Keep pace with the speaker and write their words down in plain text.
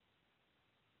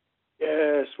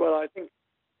Well, I think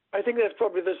that's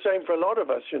probably the same for a lot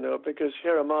of us, because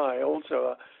here am I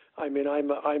also. I'm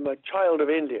a child of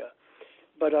India,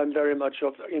 but I'm very much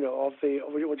of the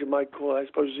what you might call, I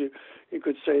suppose you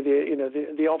could say,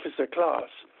 the officer class,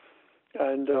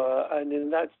 and in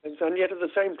that sense, and yet at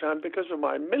the same time, because of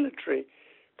my military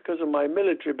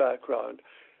background,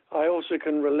 I also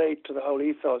can relate to the whole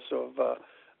ethos of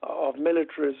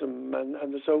militarism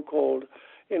and the so-called,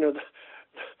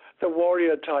 the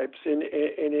warrior types in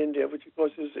India, which of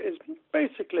course is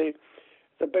basically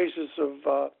the basis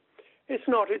of. It's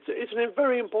a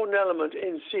very important element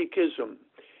in Sikhism,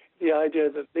 the idea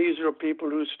that these are people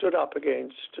who stood up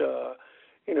against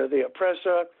the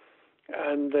oppressor,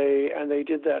 and they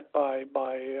did that by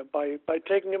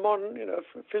taking him on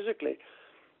physically,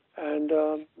 and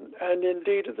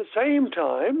indeed at the same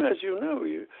time, as you know,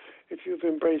 if you've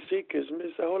embraced Sikhism,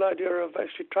 is the whole idea of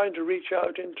actually trying to reach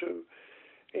out into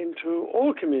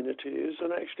all communities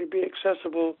and actually be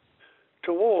accessible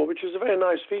to all, which is a very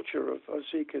nice feature of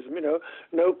Sikhism.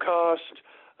 No caste,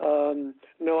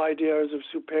 no ideas of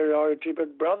superiority,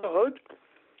 but brotherhood.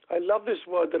 I love this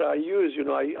word that I use.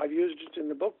 I've used it in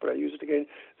the book, but I use it again.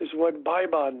 This word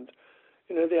 "baiband,"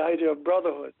 the idea of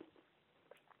brotherhood,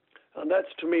 and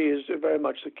that's to me is very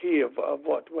much the key of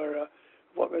what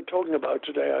we're talking about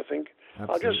today. I think.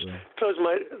 Absolutely. I'll just close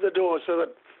the door so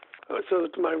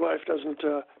that my wife doesn't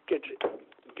get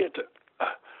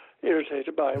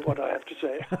irritated by what I have to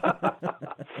say.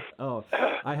 Oh,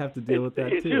 I have to deal with that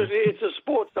too. It's a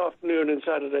sports afternoon and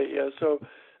Saturday here, so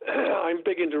I'm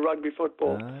big into rugby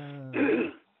football.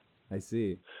 I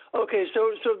see. Okay,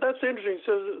 so that's interesting.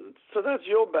 So that's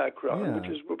your background, Yeah.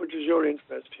 which is your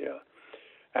interest here,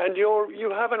 and you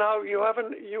have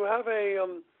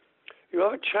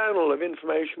a channel of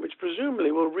information which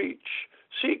presumably will reach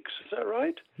Sikhs. Is that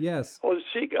right? Yes. Or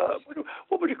Sikh?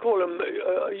 What would you call them?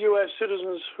 U.S.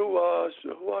 citizens who are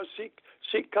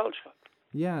Sikh culture.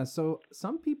 Yeah. So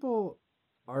some people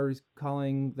are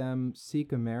calling them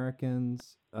Sikh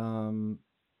Americans.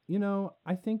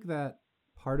 I think that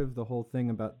part of the whole thing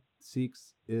about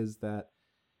Sikhs is that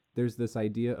there's this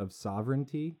idea of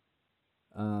sovereignty,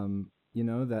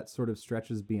 that sort of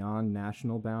stretches beyond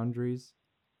national boundaries.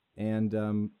 And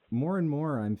more and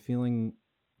more I'm feeling,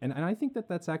 and I think that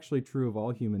that's actually true of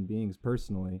all human beings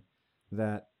personally,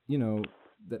 that,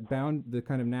 the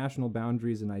kind of national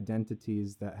boundaries and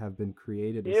identities that have been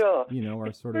created, are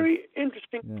sort of... Very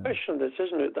interesting question, this,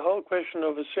 isn't it? The whole question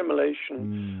of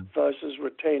assimilation versus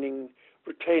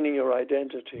retaining your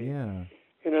identity. Yeah.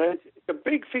 It's a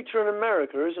big feature in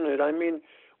America, isn't it? I mean,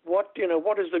 what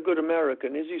is the good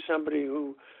American? Is he somebody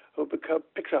who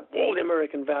picks up all the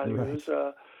American values?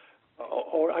 Right.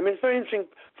 It's very interesting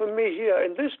for me here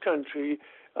in this country.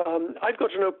 I've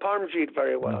got to know Parmjeet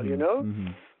very well, Mm-hmm.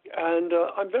 and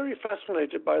I'm very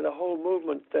fascinated by the whole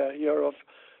movement there here of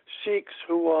Sikhs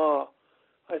who are,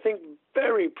 I think,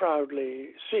 very proudly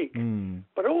Sikh,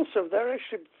 but also they're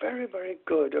actually very, very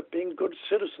good at being good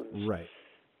citizens. Right.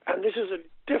 And this is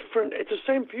it's the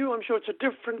same for you, I'm sure. It's a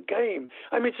different game.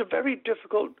 It's a very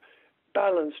difficult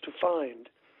balance to find.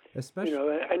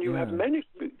 Especially, and you have many.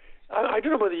 I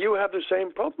don't know whether you have the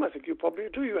same problem. I think you probably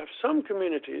do. You have some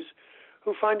communities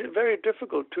who find it very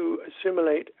difficult to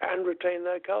assimilate and retain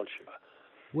their culture.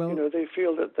 Well, they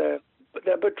feel that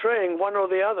they're betraying one or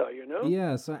the other.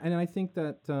 Yes, and I think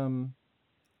that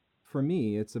for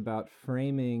me, it's about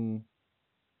framing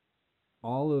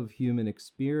all of human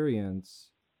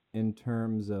experience in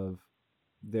terms of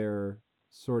their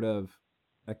sort of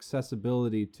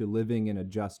accessibility to living in a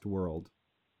just world.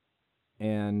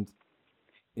 And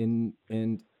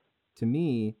to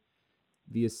me,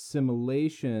 the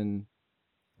assimilation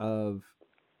of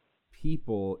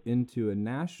people into a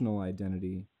national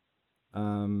identity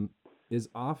is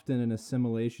often an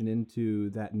assimilation into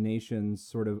that nation's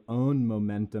sort of own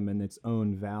momentum and its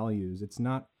own values. It's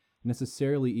not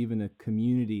necessarily even a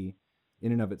community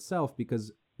in and of itself,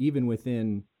 because even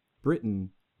within Britain,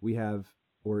 we have,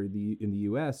 in the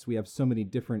U.S., we have so many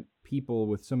different people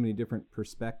with so many different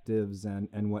perspectives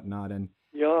and whatnot, and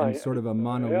sort of a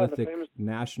monolithic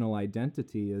national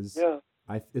identity is. Yeah.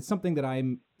 It's something that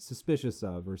I'm suspicious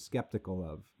of or skeptical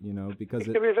of, because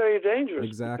it can be very dangerous.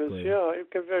 Exactly. Because,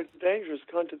 it can be very dangerous,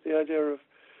 can't it? The idea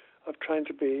of trying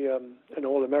to be an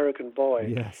all-American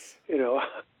boy. Yes.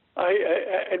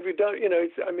 And we don't.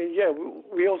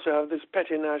 We also have this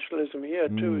petty nationalism here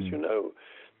too, as you know.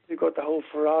 You've got the whole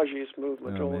Faragist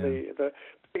movement,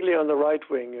 particularly on the right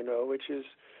wing, which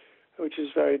is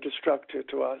very destructive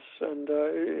to us and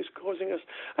is causing us.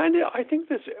 And I think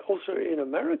there's also in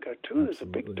America too. Absolutely. There's a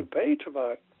big debate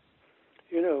about,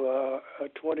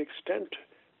 to what extent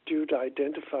do you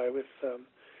identify with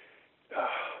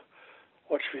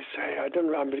what should we say?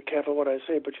 I'm a bit careful what I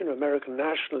say, but American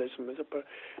nationalism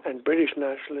and British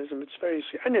nationalism. It's very,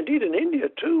 and indeed in India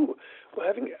too. We're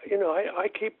having, I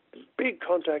keep big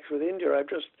contacts with India.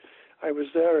 I was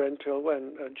there until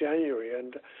January,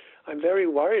 and I'm very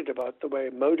worried about the way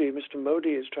Mr.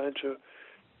 Modi is trying to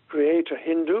create a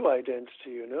Hindu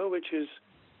identity, which is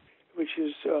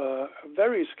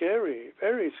very scary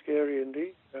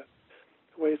indeed.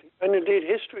 And indeed,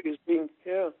 history is being,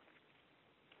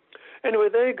 Anyway,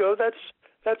 there you go.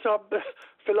 That's our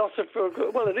philosopher.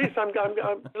 Well, at least I'm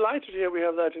delighted to hear we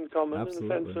have that in common.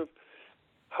 Absolutely. In the sense of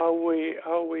how we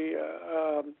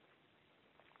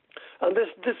and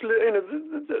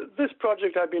this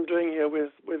project I've been doing here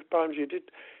with Paramjit,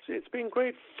 it's been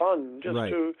great fun just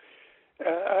to,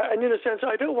 and in a sense,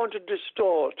 I don't want to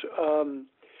distort.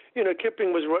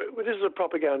 Kipling this is a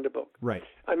propaganda book. Right.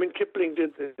 I mean, Kipling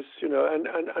did this, and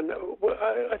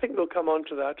I think we'll come on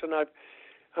to that.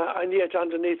 And yet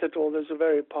underneath it all, there's a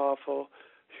very powerful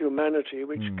humanity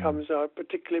which comes out,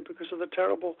 particularly because of the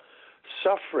terrible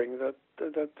suffering that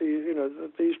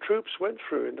these troops went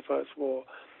through in the First War.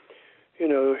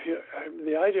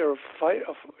 The idea of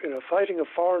fighting a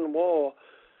foreign war,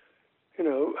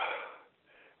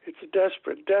 it's a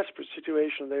desperate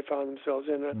situation they found themselves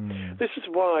in. And this is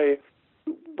why,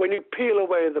 when you peel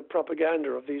away the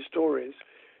propaganda of these stories,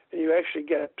 and you actually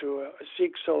get to a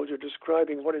Sikh soldier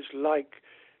describing what it's like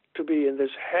to be in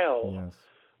this hell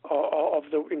of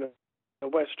the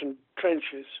Western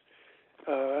trenches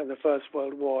in the First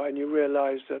World War, and you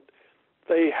realize that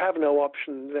they have no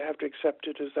option. They have to accept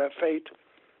it as their fate,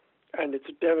 and it's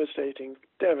devastating.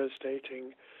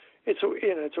 It's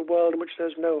a world in which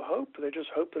there's no hope. They just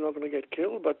hope they're not going to get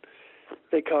killed, but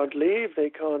they can't leave. They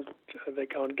can't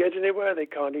get anywhere. They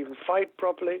can't even fight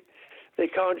properly. They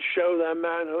can't show their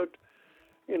manhood.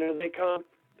 They can't,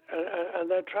 and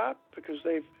they're trapped because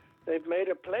they've made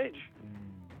a pledge.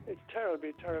 It's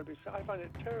terribly sad. I find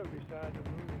it terribly sad and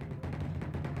moving.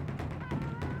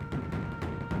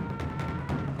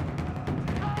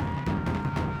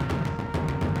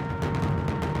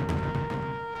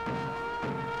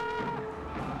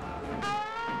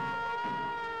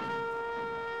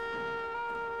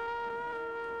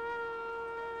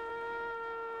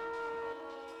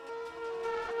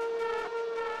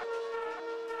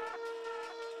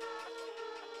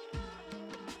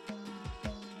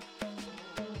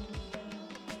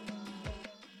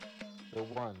 The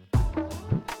one.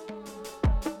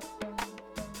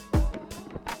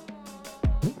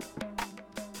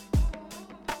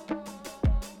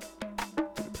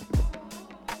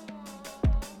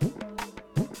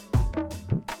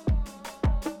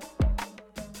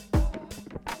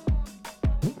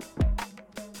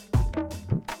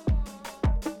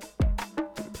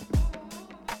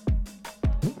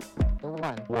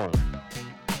 One.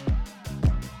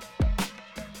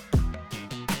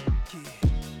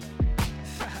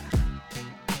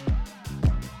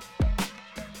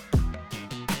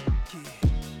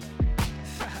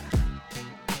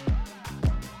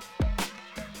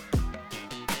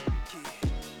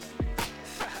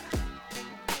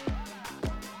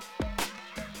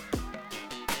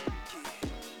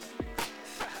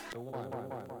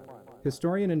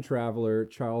 Historian and traveler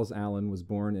Charles Allen was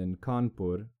born in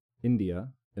Kanpur, India,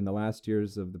 in the last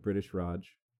years of the British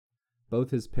Raj,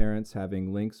 both his parents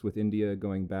having links with India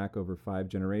going back over 5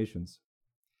 generations.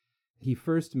 He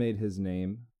first made his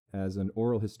name as an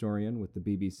oral historian with the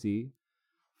BBC,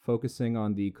 focusing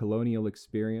on the colonial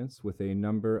experience with a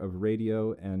number of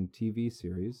radio and TV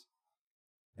series,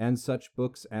 and such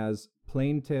books as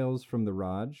Plain Tales from the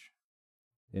Raj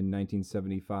in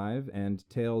 1975 and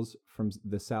Tales from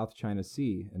the South China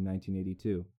Sea in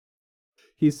 1982.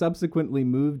 He subsequently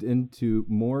moved into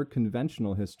more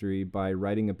conventional history by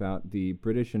writing about the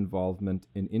British involvement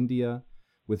in India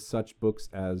with such books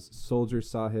as Soldier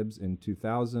Sahibs in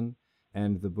 2000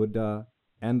 and The Buddha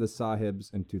and the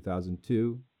Sahibs in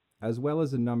 2002, as well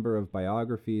as a number of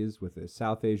biographies with a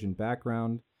South Asian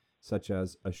background, such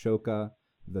as Ashoka,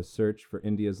 The Search for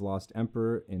India's Lost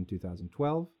Emperor in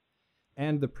 2012,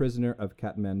 and The Prisoner of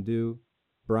Kathmandu,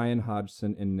 Brian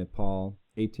Hodgson in Nepal,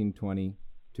 1820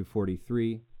 to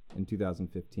 43 in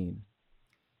 2015.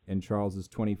 In Charles's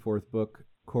 24th book,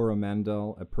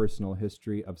 Coromandel, A Personal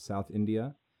History of South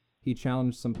India, he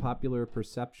challenged some popular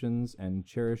perceptions and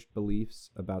cherished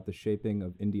beliefs about the shaping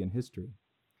of Indian history.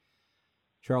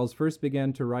 Charles first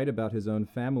began to write about his own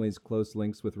family's close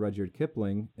links with Rudyard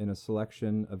Kipling in a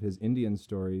selection of his Indian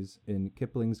stories in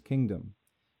Kipling's Kingdom,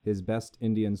 his best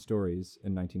Indian stories,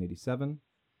 in 1987,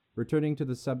 returning to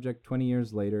the subject 20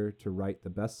 years later to write the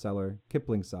bestseller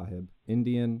Kipling Sahib,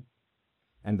 Indian,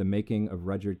 and The Making of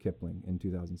Rudyard Kipling in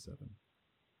 2007.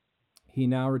 He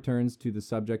now returns to the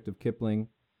subject of Kipling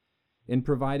in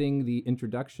providing the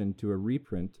introduction to a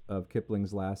reprint of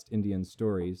Kipling's last Indian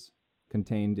stories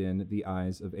contained in The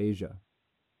Eyes of Asia.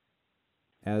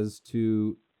 As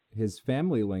to his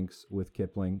family links with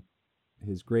Kipling,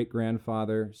 his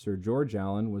great-grandfather, Sir George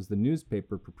Allen, was the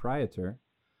newspaper proprietor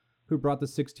who brought the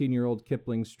 16-year-old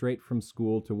Kipling straight from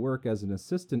school to work as an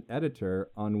assistant editor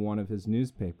on one of his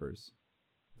newspapers,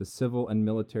 the Civil and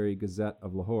Military Gazette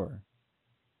of Lahore.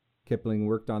 Kipling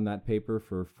worked on that paper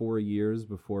for 4 years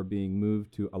before being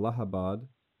moved to Allahabad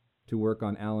to work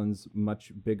on Allen's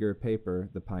much bigger paper,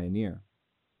 The Pioneer.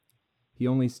 He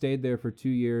only stayed there for 2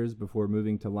 years before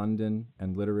moving to London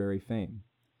and literary fame.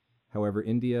 However,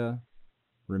 India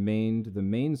remained the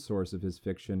main source of his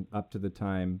fiction up to the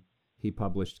time he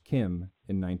published Kim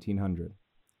in 1900.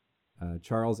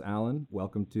 Charles Allen,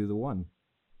 welcome to The One.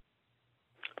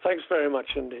 Thanks very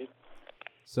much indeed.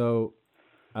 So,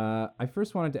 I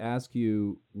first wanted to ask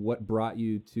you what brought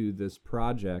you to this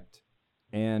project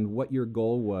and what your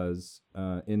goal was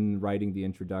in writing the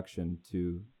introduction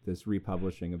to this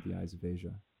republishing of The Eyes of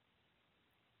Asia.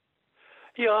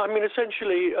 Yeah, I mean,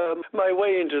 essentially, my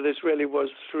way into this really was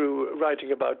through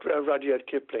writing about Rudyard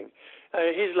Kipling.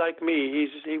 He's like me.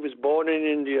 He was born in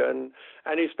India,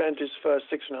 and he spent his first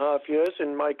 6.5 years.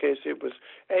 In my case, it was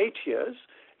 8 years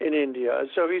in India.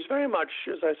 So he's very much,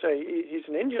 as I say, he's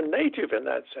an Indian native in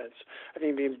that sense,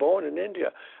 having been born in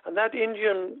India. And that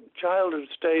Indian childhood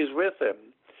stays with him.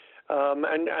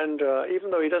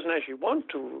 Even though he doesn't actually want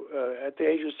to, at the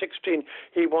age of 16,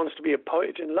 he wants to be a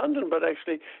poet in London, but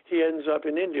actually he ends up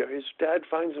in India. His dad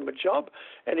finds him a job,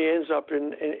 and he ends up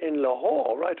in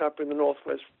Lahore, right up in the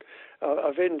northwest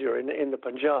of India, in the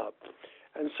Punjab.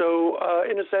 And so,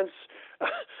 in a sense,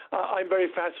 I'm very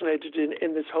fascinated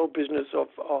in this whole business of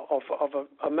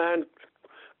a man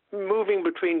moving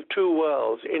between two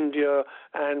worlds, India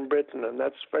and Britain, and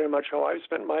that's very much how I've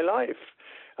spent my life.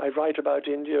 I write about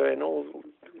India in all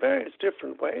various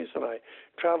different ways, and I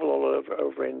travel all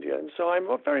over India. And so I'm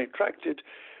very attracted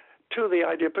to the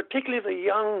idea, particularly the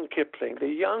young Kipling. The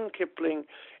young Kipling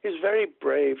is a very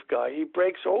brave guy. He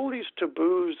breaks all these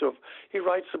taboos he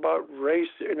writes about race,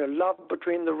 love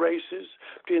between the races,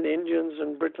 between the Indians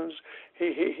and Britons.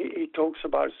 He talks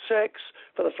about sex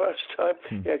for the first time.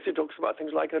 He actually talks about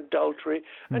things like adultery,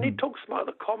 and he talks about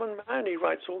the common man. He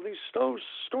writes all these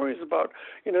stories about,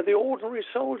 the ordinary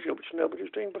soldier, which nobody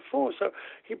was doing before. So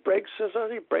he breaks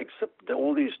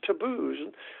all these taboos,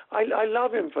 and I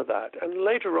love him for that. And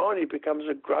later on, he becomes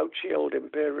a grouchy old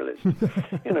imperialist,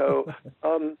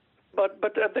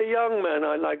 But the young man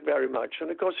I like very much. And,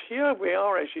 of course, here we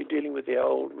are actually dealing with the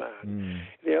old man.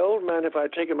 The old man, if I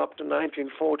take him up to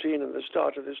 1914 and the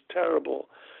start of this terrible,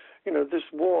 this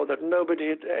war that nobody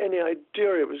had any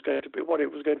idea it was going to be, what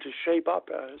it was going to shape up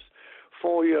as,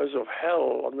 4 years of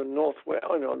hell on the northwest,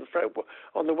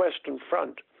 on the Western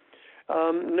Front.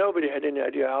 Nobody had any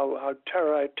idea how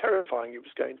terrifying it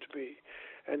was going to be.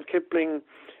 And Kipling,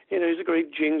 he's a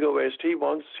great jingoist.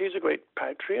 He's a great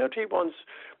patriot. He wants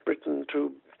Britain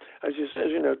to, as he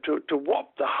says, to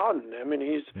whop the Hun. I mean,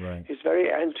 he's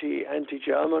very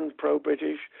anti-German,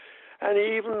 pro-British, and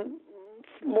he even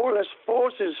more or less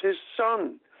forces his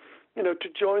son, to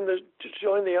join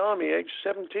the army, age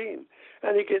 17,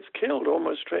 and he gets killed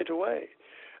almost straight away.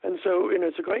 And so,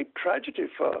 it's a great tragedy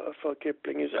for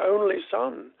Kipling, his only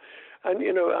son. And,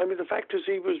 the fact is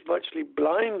he was virtually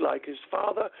blind like his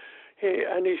father,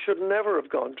 and he should never have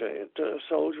gone to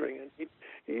soldiering. And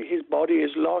his body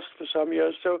is lost for some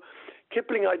years. So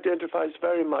Kipling identifies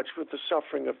very much with the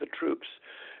suffering of the troops.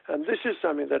 And this is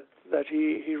something that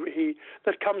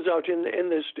comes out in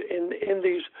this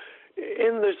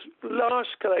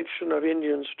last collection of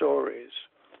Indian stories.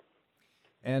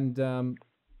 And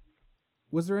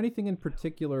was there anything in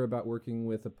particular about working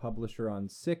with a publisher on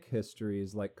Sikh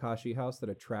histories like Kashi House that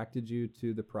attracted you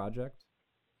to the project?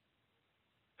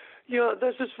 Yeah,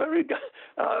 there's this very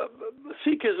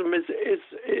Sikhism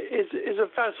is a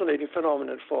fascinating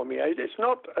phenomenon for me. It's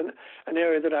not an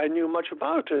area that I knew much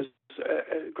about as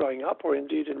growing up, or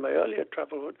indeed in my earlier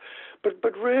travelhood.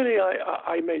 But really,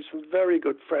 I made some very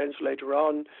good friends later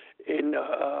on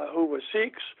who were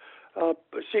Sikhs.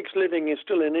 Sikhs living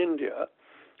still in India.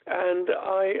 And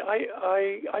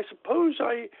I suppose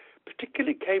I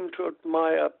particularly came to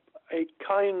admire a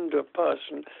kind of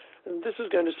person, and this is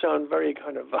going to sound very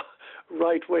kind of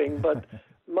right-wing, but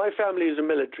my family is a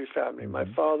military family. My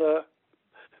father,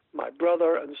 my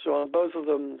brother, and so on, both of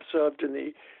them served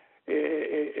in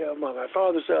my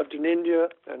father served in India,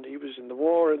 and he was in the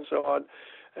war and so on,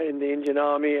 in the Indian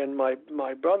Army, and my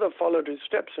brother followed his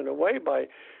steps in a way by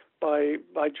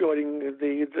by joining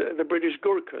the British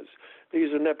Gurkhas.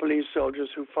 These are Nepalese soldiers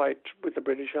who fight with the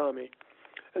British Army.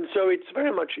 And so it's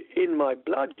very much in my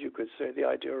blood, you could say, the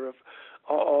idea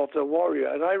of the warrior.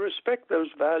 And I respect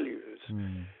those values.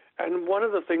 And one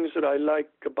of the things that I like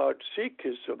about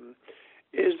Sikhism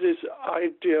is this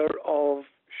idea of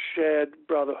shared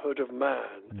brotherhood of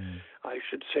man. I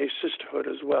should say sisterhood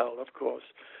as well, of course.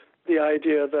 The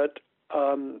idea that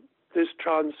this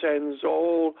transcends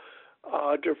all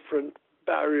our different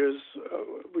barriers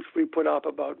which we put up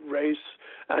about race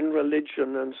and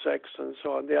religion and sex and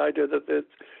so on. The idea that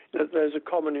there's a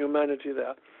common humanity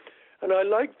there. And I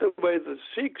like the way the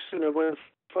Sikhs, when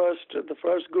the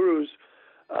first gurus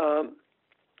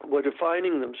were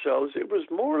defining themselves, it was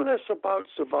more or less about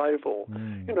survival.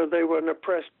 They were an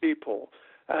oppressed people.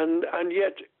 And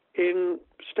yet, in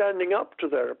standing up to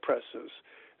their oppressors,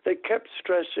 they kept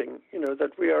stressing,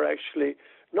 that we are actually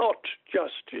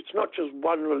it's not just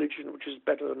one religion which is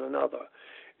better than another.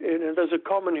 There's a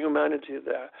common humanity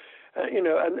there.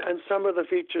 And some of the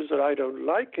features that I don't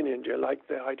like in India, like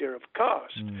the idea of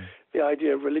caste, the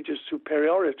idea of religious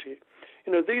superiority,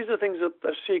 these are things that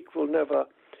the Sikh will never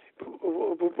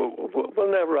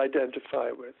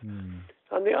identify with.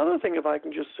 And the other thing, if I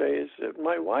can just say, is that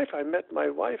I met my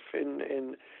wife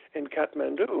in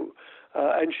Kathmandu,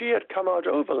 and she had come out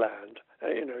overland.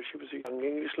 She was a young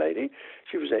English lady.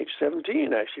 She was age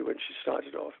 17, actually, when she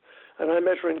started off. And I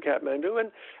met her in Kathmandu,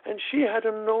 and she had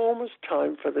enormous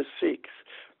time for the Sikhs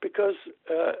because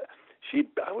I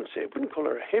wouldn't call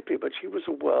her a hippie, but she was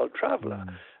a world traveler.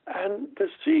 And the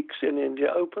Sikhs in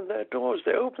India opened their doors.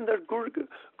 They opened their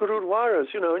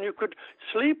gurudwaras, and you could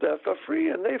sleep there for free,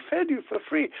 and they fed you for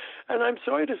free. And I'm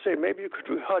sorry to say, maybe you could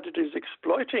regard it as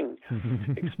exploiting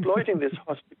this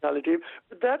hospitality.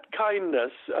 But that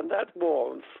kindness and that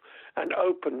warmth and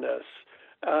openness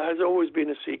has always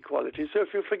been a Sikh quality. So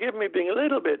if you forgive me being a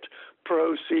little bit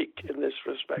pro-Sikh in this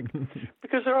respect,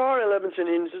 because there are elements in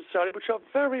Indian society which are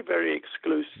very, very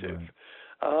exclusive. Right.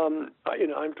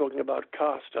 I'm talking about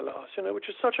caste, alas, which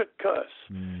is such a curse.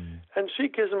 And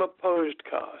Sikhism opposed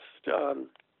caste,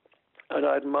 and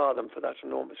I admire them for that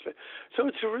enormously. So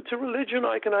it's a religion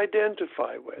I can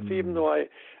identify with, even though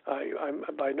I'm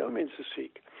by no means a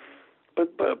Sikh.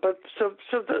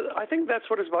 I think that's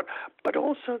what it's about. But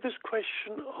also this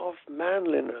question of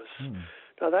manliness.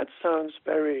 Now that sounds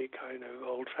very kind of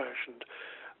old-fashioned,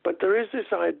 but there is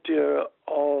this idea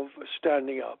of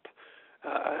standing up.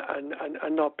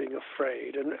 And not being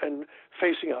afraid and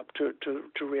facing up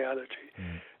to reality.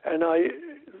 And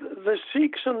the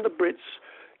Sikhs and the Brits,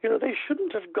 they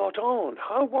shouldn't have got on.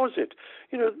 How was it?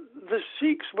 The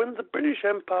Sikhs, when the British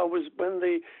Empire when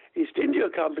the East India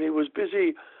Company was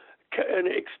busy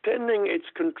extending its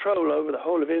control over the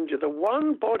whole of India, the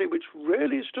one body which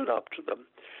really stood up to them,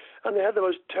 and they had the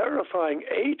most terrifying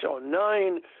 8 or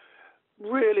 9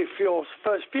 really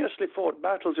fiercely fought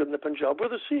battles in the Punjab were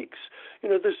the Sikhs.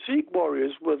 The Sikh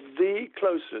warriors were the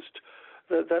closest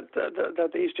that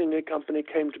the East India Company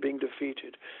came to being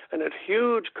defeated. And at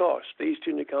huge cost, the East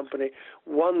India Company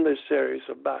won this series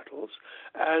of battles.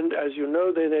 And as you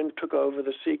know, they then took over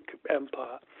the Sikh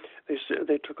Empire.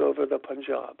 They took over the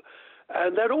Punjab.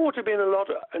 And there ought to have been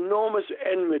enormous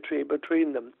enmity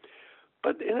between them.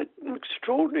 But in an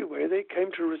extraordinary way, they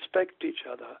came to respect each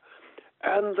other.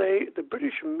 And the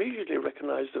British immediately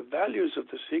recognized the values of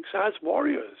the Sikhs as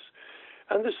warriors.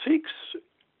 And the Sikhs,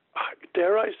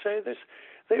 dare I say this,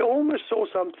 they almost saw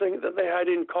something that they had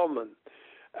in common.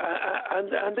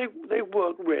 And they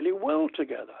worked really well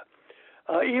together.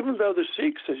 Even though the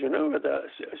Sikhs, as you know,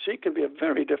 a Sikh can be a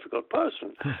very difficult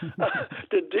person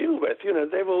to deal with.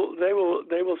 They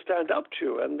will stand up to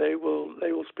you and they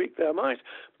will speak their minds.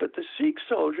 But the Sikh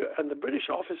soldier and the British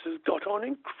officers got on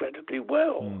incredibly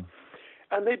well.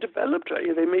 And they developed,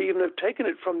 they may even have taken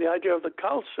it from the idea of the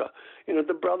Khalsa,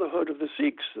 the brotherhood of the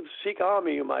Sikhs, the Sikh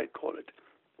army, you might call it.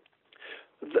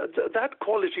 That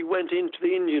quality went into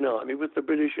the Indian army with the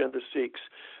British and the Sikhs,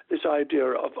 this idea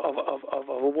of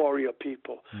a warrior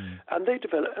people. And they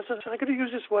developed, I'm going to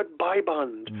use this word,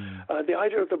 baiband, the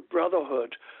idea of the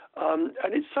brotherhood. And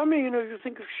it's something, you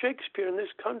think of Shakespeare in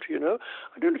this country, I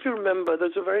don't know if you remember,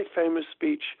 there's a very famous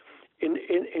speech in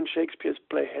Shakespeare's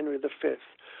play Henry V.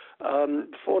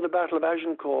 Before the Battle of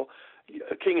Agincourt,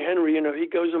 King Henry, he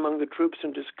goes among the troops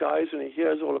in disguise and he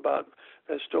hears all about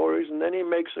their stories, and then he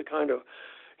makes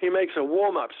a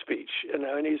warm-up speech,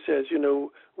 and he says,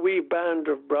 we band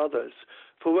of brothers,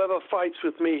 for whoever fights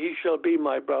with me, he shall be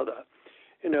my brother.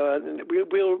 And we're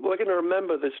going to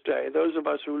remember this day. Those of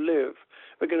us who live,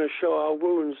 we're going to show our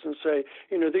wounds and say,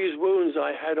 these wounds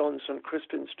I had on St.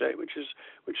 Crispin's Day, which is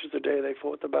the day they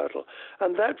fought the battle.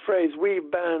 And that phrase, "we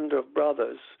band of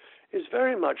brothers," is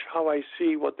very much how I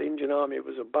see what the Indian Army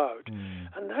was about.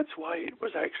 And that's why it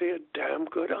was actually a damn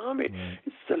good army.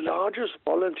 It's the largest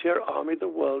volunteer army the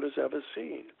world has ever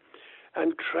seen.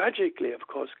 And tragically, of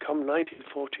course, come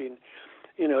 1914,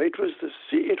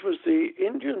 it was the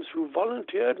Indians who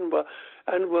volunteered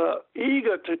and were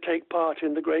eager to take part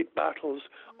in the great battles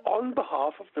on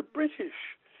behalf of the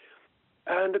British.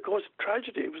 And of course,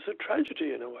 it was a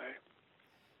tragedy in a way.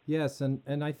 Yes,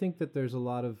 and I think that there's a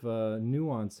lot of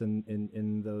nuance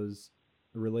in those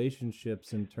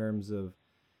relationships in terms of,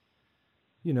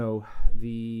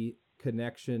 the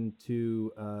connection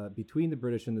to between the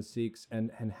British and the Sikhs,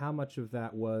 and how much of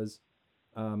that was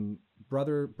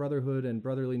brotherhood and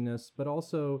brotherliness, but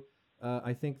also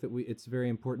I think that it's very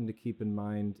important to keep in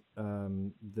mind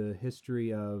the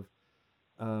history of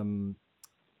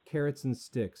carrots and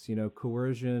sticks,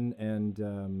 coercion and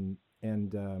okay.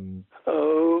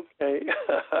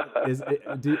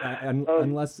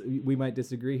 Unless we might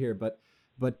disagree here, but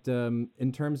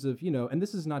in terms of and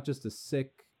this is not just a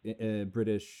Sikh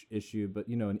British issue, but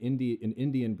an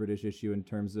Indian British issue in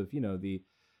terms of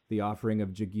the offering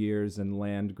of jagirs and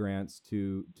land grants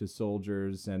to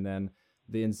soldiers, and then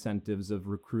the incentives of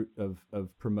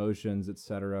promotions,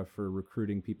 etc., for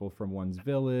recruiting people from one's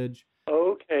village.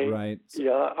 Okay. Right.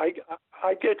 Yeah,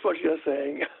 I get what you're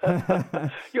saying.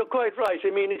 You're quite right.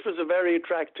 I mean, it was a very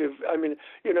attractive. I mean,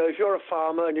 if you're a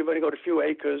farmer and you've only got a few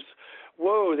acres,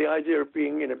 whoa, the idea of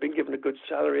being given a good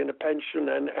salary and a pension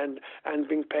and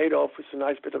being paid off with a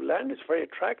nice bit of land is very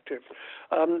attractive.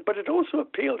 But it also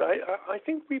appealed. I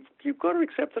think you've got to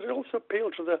accept that it also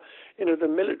appealed to the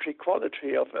military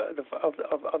quality of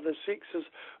the Sikhs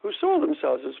who saw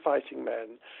themselves as fighting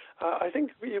men. I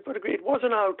think you've got to agree it was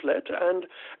an outlet. And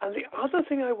the other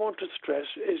thing I want to stress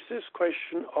is this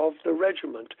question of the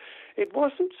regiment. It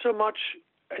wasn't so much,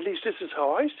 at least this is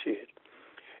how I see it.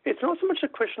 It's not so much a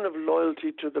question of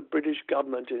loyalty to the British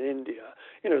government in India,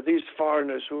 these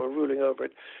foreigners who are ruling over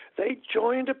it. They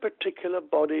joined a particular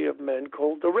body of men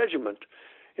called the regiment,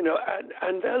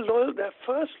 and their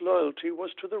first loyalty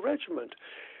was to the regiment.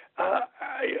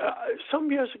 Some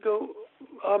years ago,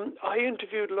 I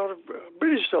interviewed a lot of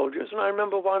British soldiers, and I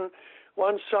remember one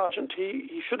sergeant,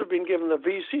 he should have been given the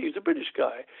VC, he's a British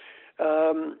guy.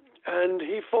 And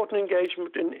he fought an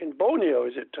engagement in Borneo,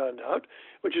 as it turned out,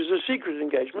 which is a secret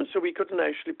engagement, so we couldn't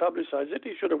actually publicize it.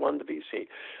 He should have won the VC.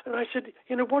 And I said,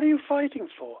 what are you fighting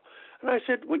for? And I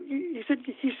said,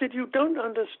 he said, you don't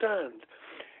understand.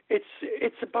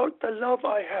 It's about the love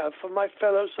I have for my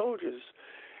fellow soldiers.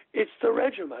 It's the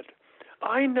regiment.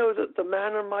 I know that the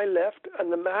man on my left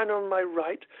and the man on my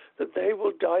right, that they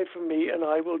will die for me and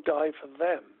I will die for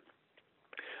them.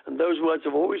 And those words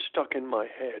have always stuck in my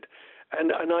head.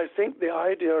 And I think the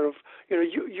idea of,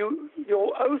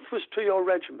 your oath was to your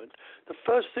regiment. The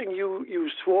first thing you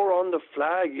swore on the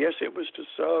flag, yes, it was to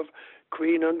serve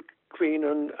Queen and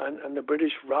the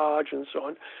British Raj and so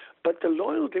on. But the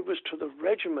loyalty was to the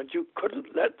regiment. You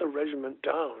couldn't let the regiment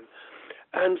down.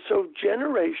 And so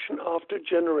generation after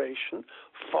generation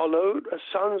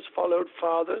sons followed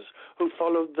fathers who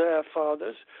followed their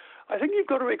fathers. I think you've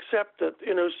got to accept that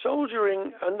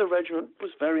soldiering and the regiment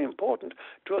was very important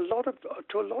to a lot of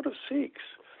Sikhs,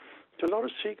 to a lot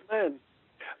of Sikh men,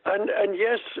 and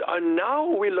yes, and now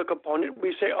we look upon it,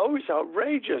 we say, oh, it's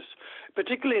outrageous,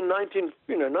 particularly in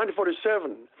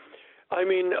 1947. I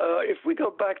mean, if we go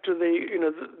back to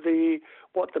the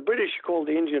what the British call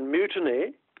the Indian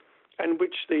Mutiny, and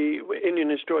which the Indian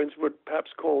historians would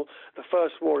perhaps call the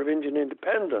First War of Indian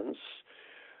Independence.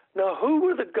 Now, who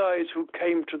were the guys who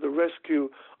came to the rescue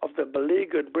of the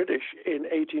beleaguered British in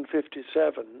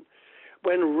 1857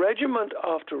 when regiment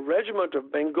after regiment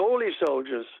of Bengali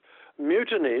soldiers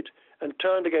mutinied and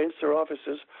turned against their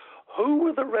officers? Who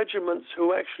were the regiments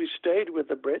who actually stayed with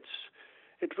the Brits?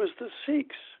 It was the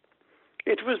Sikhs.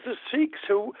 It was the Sikhs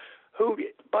who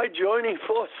by joining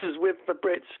forces with the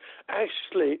Brits,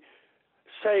 actually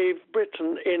saved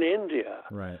Britain in India.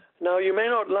 Right. Now, you may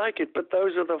not like it, but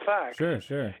those are the facts. Sure.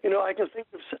 I can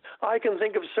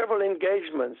think of several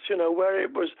engagements, where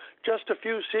it was just a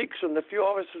few Sikhs and a few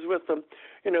officers with them,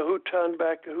 who turned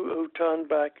back the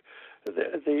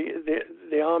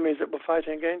armies that were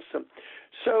fighting against them.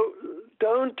 So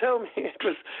don't tell me it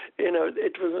was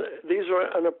these were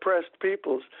an oppressed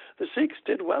peoples. The Sikhs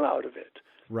did well out of it.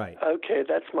 Right. Okay,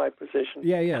 that's my position.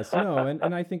 Yes, no,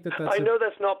 and I think that's... I know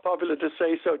that's not popular to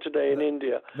say so today in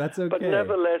India. That's okay. But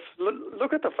nevertheless,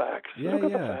 look at the facts. Look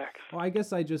at the facts. Well, I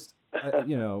guess I just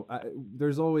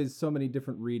there's always so many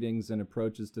different readings and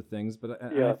approaches to things, but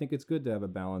I think it's good to have a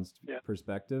balanced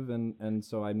perspective, and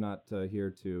so I'm not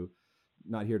here to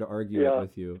argue it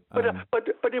with you.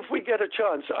 But if we get a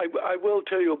chance, I will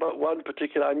tell you about one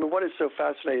particular. I mean, what is so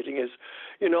fascinating is,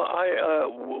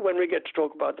 when we get to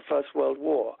talk about the First World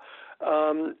War,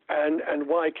 and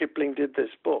why Kipling did this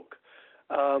book.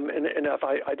 And if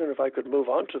I don't know if I could move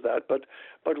on to that, but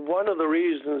one of the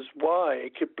reasons why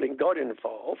Kipling got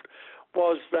involved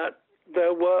was that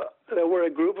there were a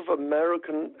group of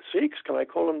American Sikhs, can I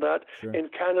call them that, sure, in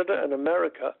Canada and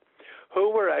America, who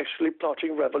were actually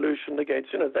plotting revolution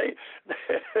against.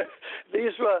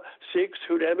 These were Sikhs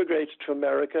who'd emigrated to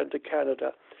America and to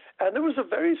Canada. And there was a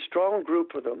very strong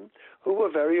group of them who were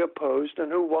very opposed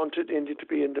and who wanted India to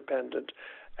be independent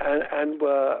and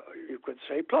were, you could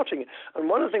say, plotting. And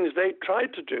one of the things they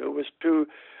tried to do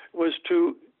was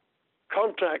to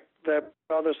contact their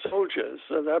brother soldiers,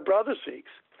 their brother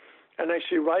Sikhs, and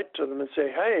actually write to them and say,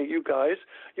 hey, you guys,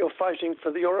 you're fighting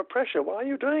for your oppressor. Why are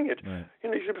you doing it? Right.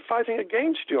 You should be fighting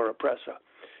against your oppressor.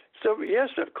 So, yes,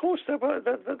 of course, there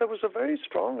was a very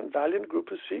strong and valiant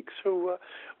group of Sikhs who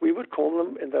we would call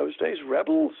them in those days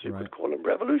rebels. You could call them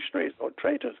revolutionaries or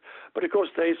traitors. But, of course,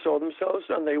 they saw themselves,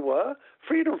 and they were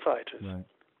freedom fighters.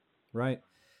 Right.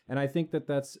 And I think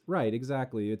that's right,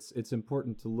 exactly. It's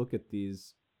important to look at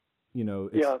these,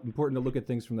 it's important to look at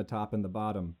things from the top and the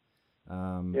bottom,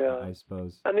 I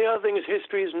suppose. And the other thing is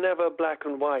history is never black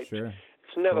and white. Sure.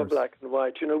 It's never black and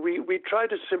white. We try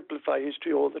to simplify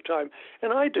history all the time,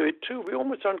 and I do it too. We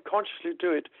almost unconsciously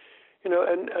do it,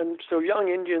 and so young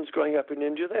Indians growing up in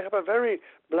India, they have a very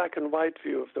black and white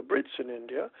view of the Brits in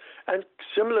India, and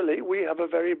similarly, we have a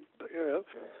very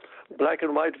black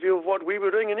and white view of what we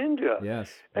were doing in India.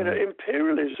 Yes. And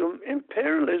imperialism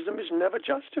is never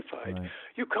justified. Right.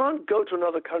 You can't go to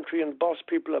another country and boss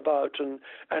people about and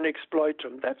exploit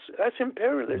them. That's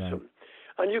imperialism. Right.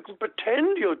 And you can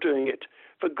pretend you're doing it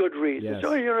for good reasons. Yes.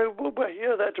 We're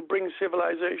here there to bring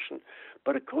civilization.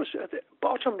 But of course, the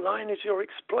bottom line is you're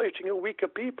exploiting a weaker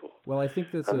people. Well, I think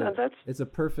it's a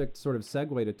perfect sort of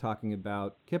segue to talking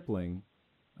about Kipling,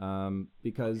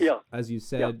 because as you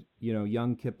said,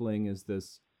 young Kipling is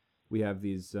this. We have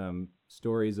these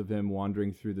stories of him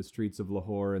wandering through the streets of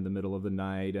Lahore in the middle of the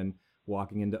night and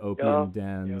walking into opium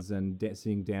dens and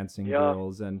seeing dancing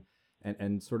girls and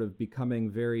sort of becoming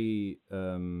very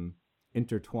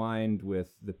intertwined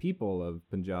with the people of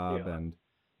Punjab and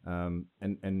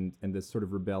this sort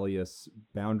of rebellious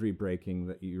boundary breaking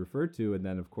that you referred to, and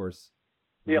then of course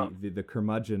the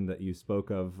curmudgeon that you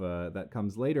spoke of that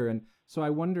comes later. And so I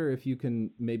wonder if you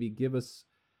can maybe give us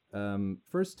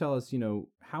first tell us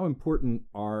how important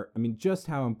are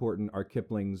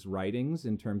Kipling's writings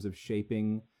in terms of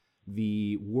shaping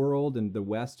the world and the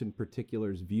West in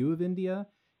particular's view of India.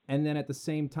 And then at the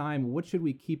same time, what should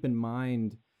we keep in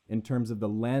mind in terms of the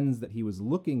lens that he was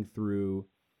looking through,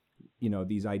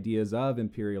 these ideas of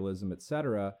imperialism, et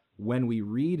cetera, when we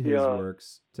read his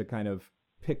works, to kind of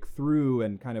pick through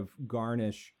and kind of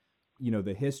garnish,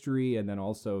 the history and then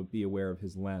also be aware of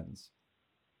his lens?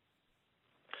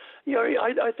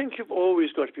 I think you've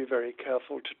always got to be very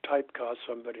careful to typecast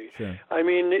somebody. Sure. I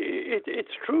mean,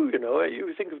 it's true,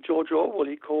 You think of George Orwell,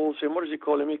 he calls him, what does he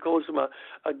call him? He calls him a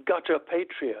gutter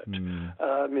patriot.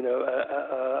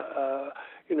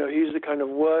 He's the kind of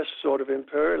worst sort of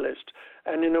imperialist.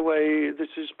 And in a way, this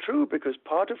is true because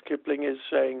part of Kipling is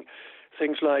saying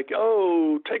things like,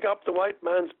 oh, take up the white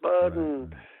man's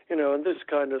burden. Right. And this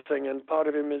kind of thing. And part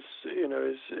of him is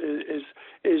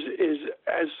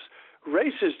as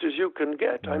racist as you can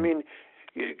get. I mean,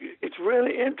 it's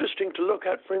really interesting to look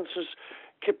at, for instance,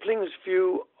 Kipling's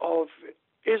view of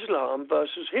Islam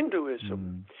versus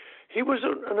Hinduism. He was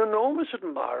an enormous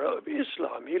admirer of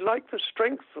Islam. He liked the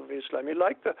strength of Islam. He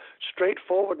liked the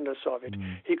straightforwardness of it.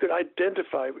 He could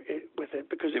identify with it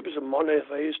because it was a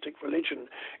monotheistic religion,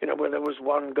 where there was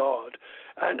one God.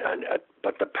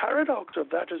 But the paradox of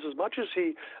that is, as much as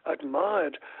he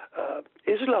admired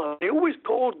Islam, he always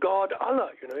called God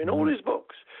Allah. In all his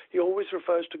books, he always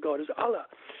refers to God as Allah.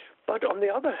 But on the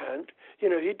other hand, he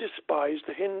despised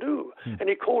the Hindu, and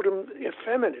he called him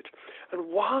effeminate. And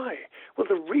why? Well,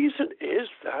 the reason is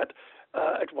that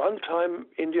at one time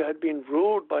India had been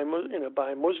ruled by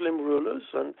Muslim rulers,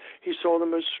 and he saw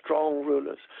them as strong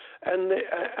rulers. And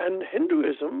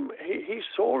Hinduism he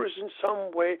saw as in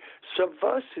some way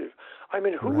subversive. I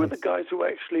mean, who were the guys who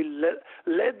actually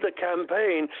led the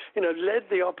campaign, led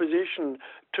the opposition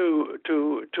to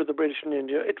the British in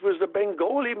India? It was the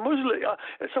Bengali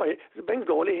the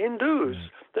Bengali Hindus,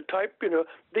 the type,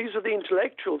 these are the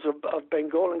intellectuals of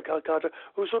Bengal and Calcutta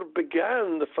who sort of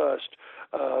began the first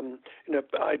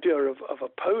idea of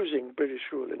opposing British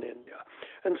rule in India.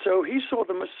 And so he saw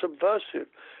them as subversive.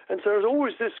 And so there's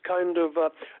always this kind of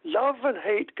love and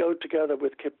hate go together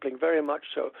with Kipling, very much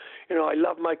so. I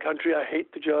love my country, I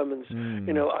hate the Germans.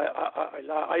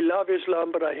 I love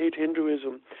Islam, but I hate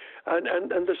Hinduism.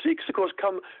 And the Sikhs, of course,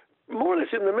 come more or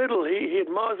less in the middle. He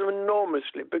admires them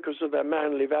enormously because of their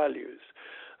manly values.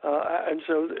 And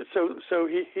so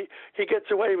he gets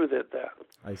away with it there.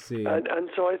 I see. And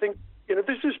so I think,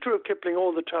 this is true of Kipling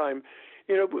all the time.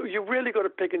 You really got to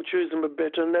pick and choose them a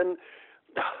bit, and then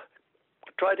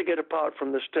try to get apart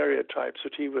from the stereotypes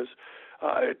that he was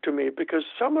to me, because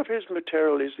some of his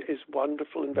material is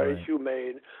wonderful and very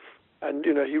humane. And,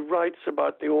 he writes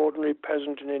about the ordinary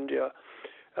peasant in India.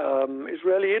 It's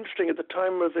really interesting at the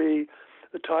time of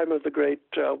the great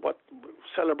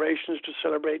celebrations to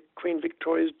celebrate Queen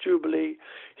Victoria's Jubilee.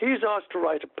 He's asked to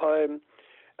write a poem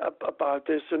about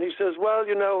this, and he says, well,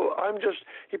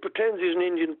 he pretends he's an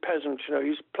Indian peasant,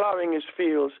 he's plowing his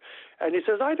fields, and he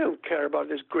says, I don't care about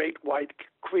this great white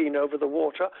queen over the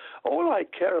water. All I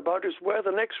care about is where the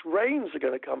next rains are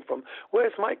going to come from.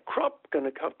 Where's my crops going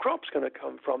to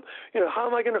come from? How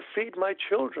am I going to feed my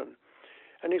children?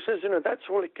 And he says, that's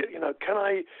all.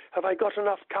 Have I got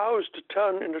enough cows to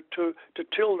turn to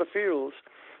till the fields?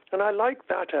 And I like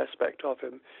that aspect of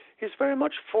him. He's very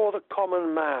much for the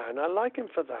common man. I like him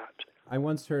for that. I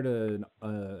once heard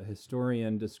a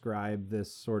historian describe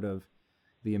this sort of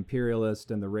the imperialist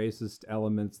and the racist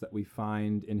elements that we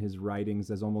find in his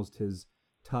writings as almost his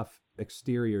tough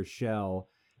exterior shell,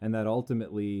 and that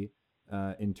ultimately,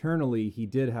 internally, he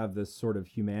did have this sort of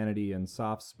humanity and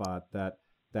soft spot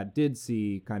that did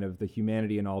see kind of the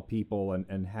humanity in all people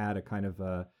and had a kind of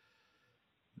a...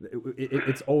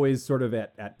 It's always sort of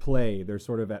at play. They're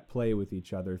sort of at play with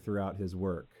each other throughout his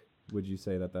work. Would you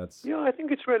say that's... Yeah, I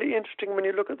think it's really interesting when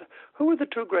you look at who are the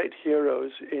two great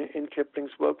heroes in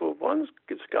Kipling's work. Well, one's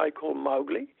a guy called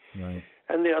Mowgli, right,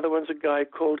 and the other one's a guy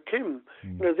called Kim.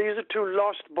 These are two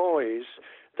lost boys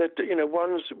that,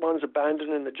 one's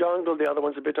abandoned in the jungle, the other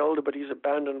one's a bit older, but he's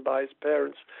abandoned by his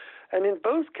parents. And in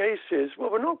both cases, well,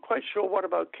 we're not quite sure what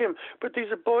about Kim, but these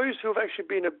are boys who have actually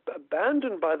been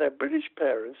abandoned by their British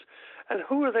parents. And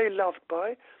who are they loved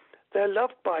by? They're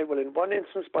loved by, well, in one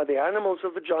instance, by the animals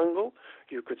of the jungle.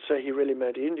 You could say he really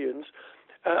meant Indians.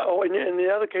 Or in the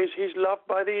other case, he's loved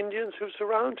by the Indians who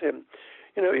surround him.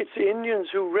 It's the Indians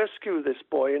who rescue this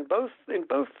boy in both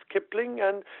Kipling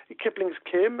and Kipling's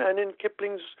Kim and in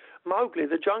Kipling's Mowgli,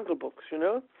 the Jungle Books,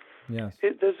 Yes.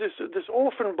 There's this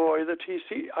orphan boy that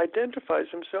he identifies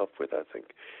himself with, I think.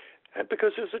 And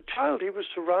because as a child, he was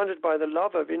surrounded by the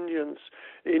love of Indian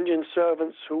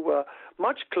servants who were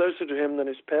much closer to him than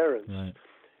his parents. Right.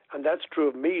 And that's true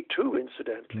of me, too,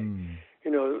 incidentally.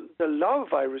 The love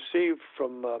I received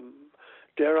from,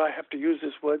 dare I have to use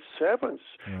this word, servants.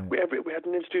 Right. We had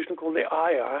an institution called the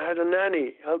Ayah. I had a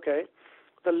nanny, okay.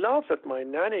 The love that my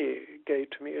nanny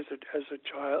gave to me as a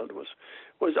child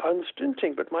was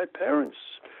unstinting, but my parents,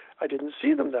 I didn't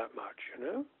see them that much,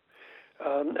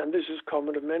 and this is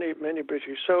common of many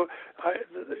British. So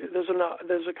there's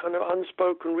a kind of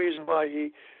unspoken reason why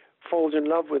he falls in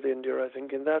love with India, I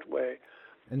think, in that way.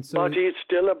 And so, but he's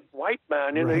still a white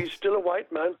man, right. He's still a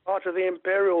white man, part of the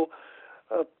imperial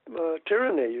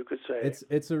tyranny, you could say.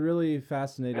 It's a really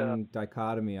fascinating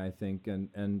dichotomy, I think,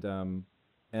 and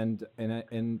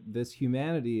this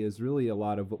humanity is really a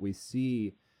lot of what we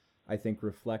see, I think,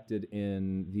 reflected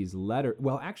in these letters.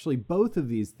 Well, actually, both of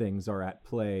these things are at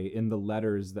play in the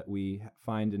letters that we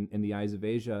find in the Eyes of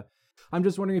Asia. I'm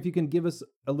just wondering if you can give us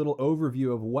a little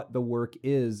overview of what the work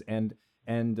is and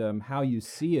how you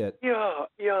see it. Yeah.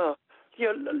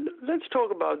 Let's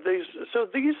talk about these. So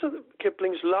these are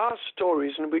Kipling's last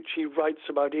stories in which he writes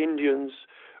about Indians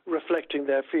reflecting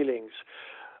their feelings.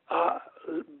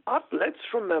 But let's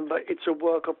remember, it's a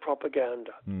work of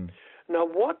propaganda. Now,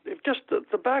 just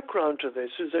the background to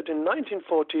this is that in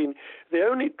 1914, the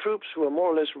only troops who were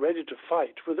more or less ready to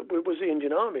fight was the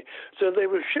Indian Army. So they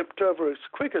were shipped over as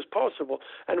quick as possible,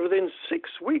 and within 6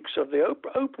 weeks of the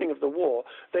opening of the war,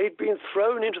 they'd been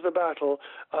thrown into the battle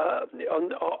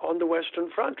on the Western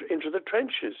Front, into the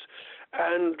trenches.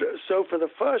 And so for the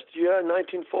first year,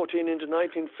 1914 into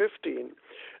 1915,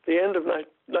 the end of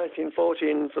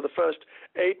 1914, for the first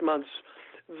 8 months,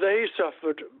 they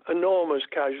suffered enormous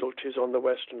casualties on the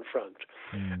Western Front.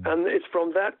 And it's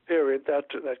from that period that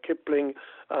Kipling,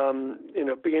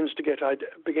 begins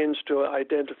to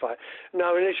identify.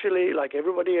 Now, initially, like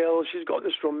everybody else, he's got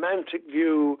this romantic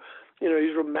view,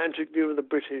 his romantic view of the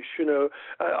British,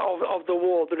 of the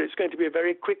war, that it's going to be a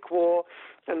very quick war,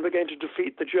 and we're going to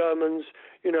defeat the Germans,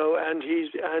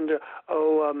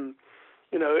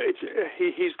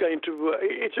 he's going to.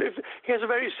 He has a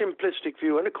very simplistic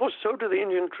view, and of course, so do the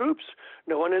Indian troops.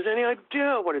 No one has any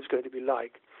idea what it's going to be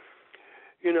like.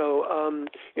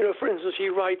 For instance, he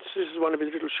writes. This is one of his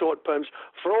little short poems.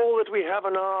 For all that we have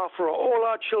and are, for all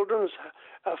our children's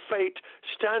fate,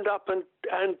 stand up and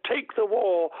take the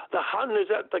war. The Hun is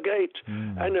at the gate,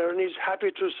 and he's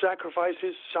happy to sacrifice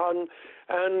his son.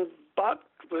 But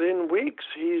within weeks,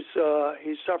 he's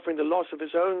suffering the loss of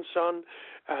his own son,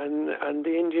 and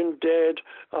the Indian dead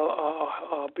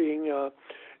are being.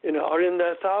 Are in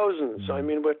their thousands. I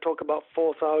mean, we're talking about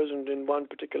 4,000 in one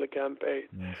particular campaign.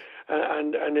 Yes.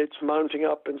 And it's mounting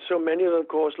up. And so many of them, of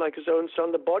course, like his own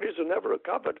son, the bodies are never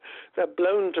recovered. They're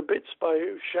blown to bits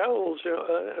by shells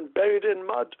and buried in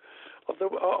mud of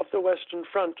the Western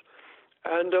Front.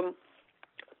 And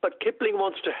but Kipling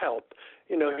wants to help.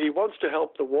 He wants to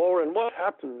help the war. And what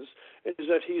happens is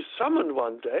that he's summoned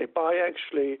one day by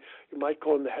actually, you might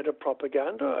call him the head of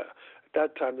propaganda.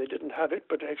 That time they didn't have it,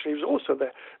 but actually he was also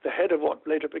the head of what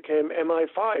later became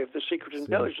MI5, the Secret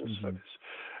Intelligence Service.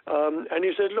 And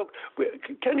he said, look,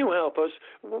 can you help us?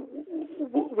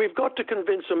 We've got to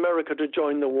convince America to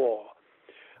join the war.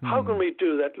 How can we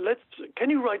do that? Can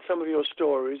you write some of your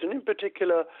stories? And in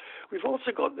particular, we've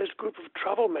also got this group of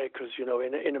troublemakers,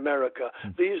 in America.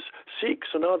 These Sikhs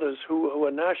and others who are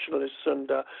nationalists, and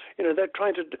they're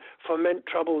trying to foment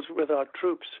troubles with our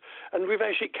troops. And we've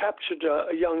actually captured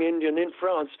a young Indian in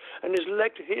France, and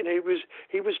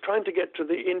he was trying to get to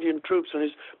the Indian troops, and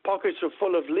his pockets are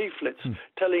full of leaflets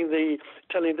telling the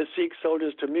Sikh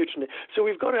soldiers to mutiny. So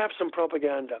we've got to have some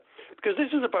propaganda, because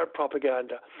this is about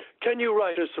propaganda. Can you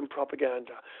write us some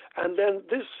propaganda? And then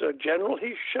this general,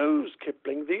 he shows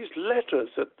Kipling these letters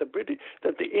that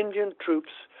the Indian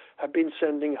troops have been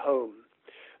sending home.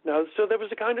 Now, so there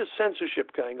was a kind of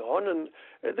censorship going on, and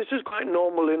this is quite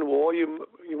normal in war. You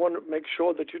want to make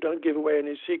sure that you don't give away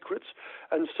any secrets,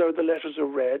 and so the letters are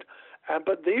read.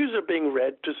 But these are being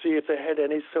read to see if they had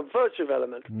any subversive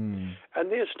element.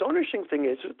 And the astonishing thing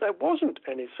is that there wasn't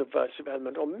any subversive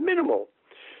element, or minimal.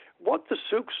 What the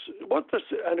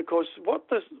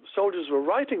soldiers were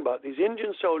writing about, these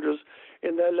Indian soldiers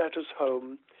in their letters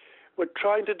home, were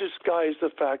trying to disguise the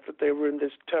fact that they were in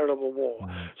this terrible war.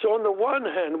 So on the one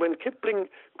hand, when Kipling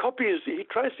he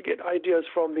tries to get ideas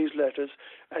from these letters,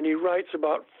 and he writes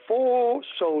about 4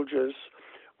 soldiers.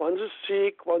 One's a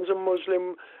Sikh, one's a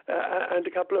Muslim, and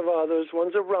a couple of others.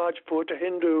 One's a Rajput, a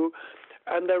Hindu,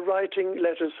 and they're writing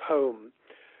letters home.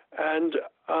 And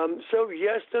so,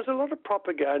 yes, there's a lot of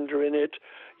propaganda in it.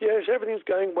 Yes, everything's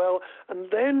going well. And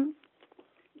then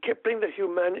Kipling, the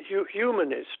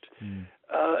humanist,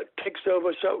 takes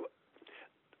over. So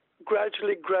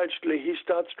gradually, he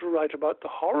starts to write about the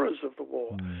horrors of the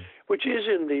war, which is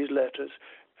in these letters.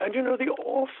 And, the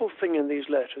awful thing in these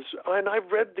letters, and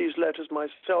I've read these letters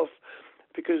myself,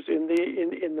 because in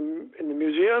the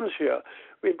museums here,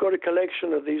 we've got a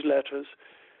collection of these letters,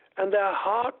 and they're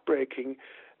heartbreaking.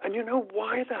 And you know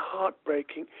why they're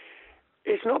heartbreaking?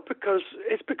 It's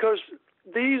because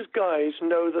these guys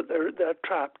know that they're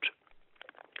trapped.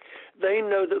 They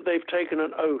know that they've taken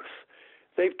an oath.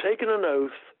 They've taken an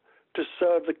oath to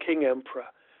serve the King Emperor.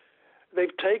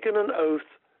 They've taken an oath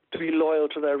to be loyal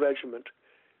to their regiment.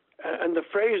 And the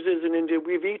phrase is in India,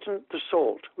 we've eaten the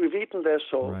salt. We've eaten their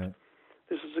salt. Right.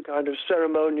 This is a kind of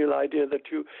ceremonial idea that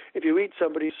if you eat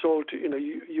somebody's salt,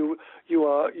 you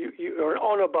are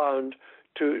honor bound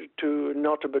to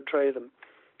not to betray them.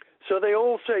 So they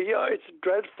all say, yeah, it's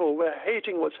dreadful. We're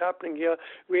hating what's happening here.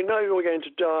 We know you're going to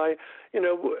die.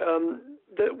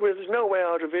 There's no way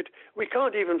out of it. We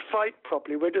can't even fight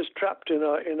properly. We're just trapped in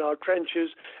our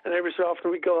trenches. And every so often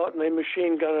we go out and they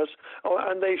machine gun us,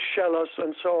 and they shell us,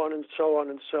 and so on and so on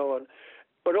and so on.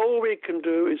 But all we can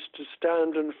do is to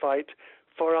stand and fight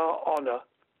for our honor.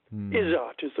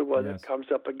 Izzat is the word that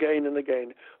comes up again and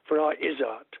again, for our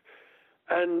Izzat.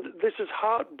 And this is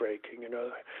heartbreaking,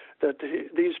 that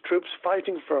these troops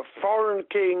fighting for a foreign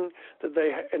king, that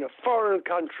they in a foreign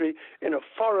country, in a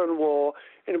foreign war,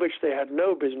 in which they had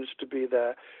no business to be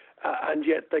there, and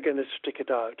yet they're going to stick it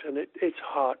out, and it's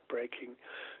heartbreaking.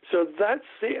 So that's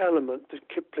the element that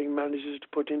Kipling manages to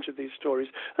put into these stories,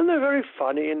 and they're very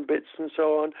funny in bits and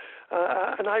so on.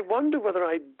 And I wonder whether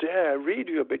I dare read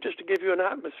you a bit, just to give you an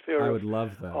atmosphere. I would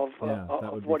love that. Of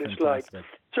what fantastic. It's like.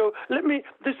 So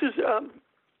this is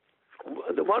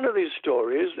one of these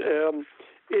stories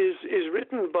is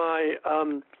written by.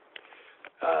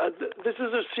 This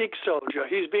is a Sikh soldier.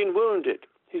 He's been wounded.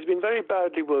 He's been very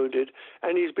badly wounded,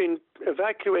 and he's been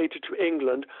evacuated to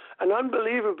England. And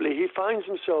unbelievably, he finds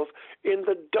himself in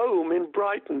the Dome in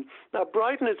Brighton. Now,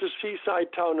 Brighton is a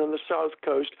seaside town on the south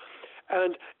coast,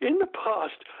 And in the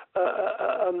past,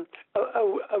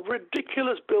 a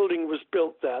ridiculous building was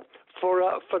built there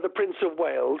for the Prince of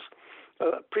Wales,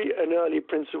 an early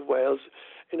Prince of Wales,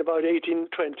 in about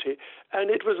 1820, and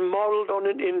it was modeled on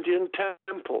an Indian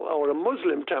temple, or a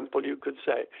Muslim temple, you could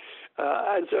say.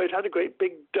 And so it had a great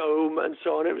big dome and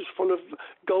so on. It was full of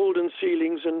golden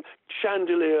ceilings and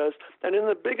chandeliers. And in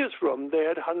the biggest room, they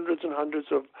had hundreds and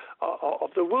hundreds of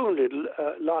the wounded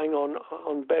lying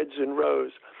on beds in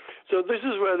rows. So this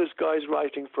is where this guy's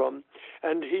writing from.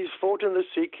 And he's fought in the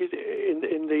Sikh,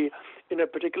 in a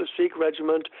particular Sikh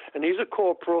regiment, and he's a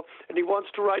corporal, and he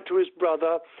wants to write to his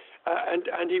brother.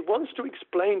 And he wants to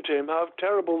explain to him how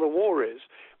terrible the war is,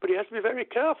 but he has to be very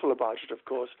careful about it, of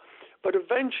course. But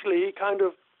eventually he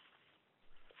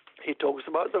talks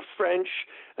about the French,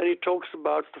 and he talks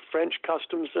about the French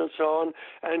customs and so on.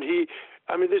 And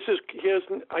I'm going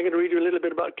to read you a little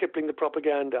bit about Kipling, the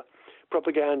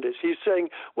propagandist. He's saying,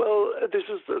 well,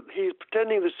 he's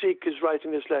pretending the Sikh is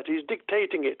writing this letter. He's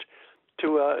dictating it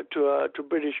to a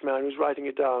British man who's writing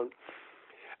it down.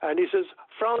 And he says,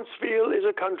 Franceville is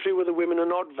a country where the women are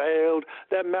not veiled.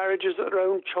 Their marriages are their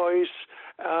own choice.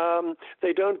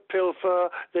 They don't pilfer.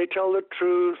 They tell the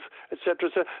truth, etc.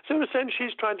 So essentially,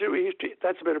 he's trying to.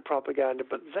 That's a bit of propaganda.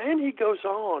 But then he goes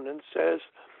on and says,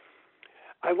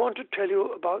 I want to tell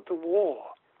you about the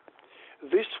war.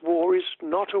 This war is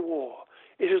not a war.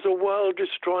 It is a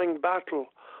world-destroying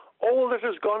battle. All that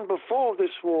has gone before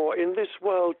this war in this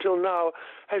world till now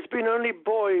has been only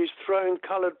boys throwing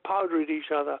colored powder at each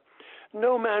other.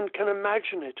 No man can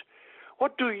imagine it.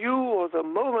 What do you or the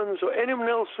Mohmans or anyone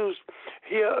else who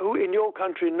in your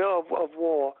country know of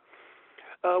war?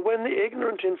 When the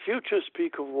ignorant in future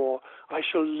speak of war, I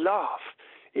shall laugh,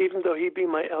 even though he be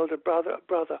my elder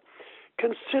brother.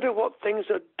 Consider what things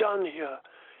are done here.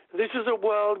 This is a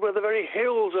world where the very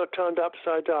hills are turned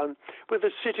upside down, with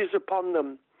the cities upon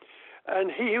them.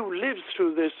 And he who lives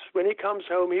through this, when he comes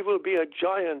home, he will be a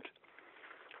giant.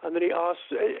 And then he asks,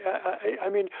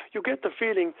 you get the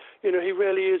feeling, he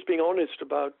really is being honest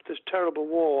about this terrible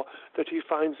war that he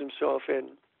finds himself in.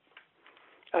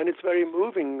 And it's very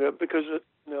moving because,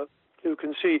 you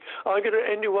can see. I'm going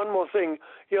to end you one more thing.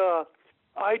 Yeah,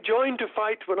 I joined to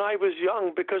fight when I was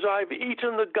young because I've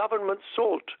eaten the government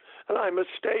salt, and I must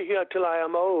stay here till I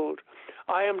am old.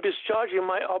 I am discharging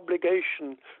my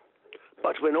obligation.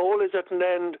 But when all is at an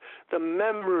end, the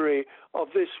memory of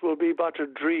this will be but a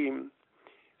dream.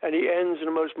 And he ends in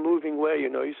a most moving way,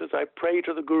 He says, I pray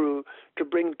to the Guru to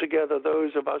bring together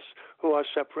those of us who are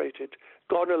separated.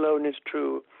 God alone is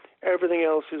true. Everything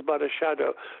else is but a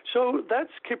shadow. So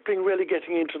that's Kipling really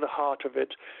getting into the heart of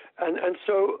it. And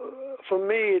so for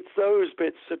me, it's those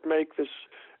bits that make this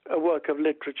a work of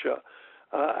literature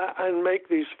and make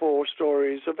these four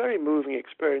stories a very moving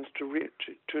experience to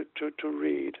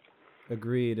read.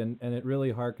 Agreed, and it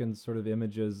really harkens sort of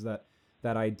images that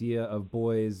idea of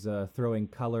boys throwing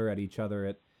color at each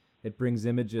other. It brings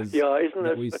images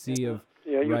that we see of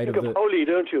you think of Holy,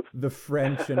 don't you? The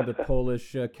French and the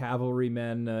Polish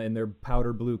cavalrymen in their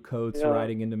powder blue coats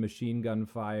riding into machine gun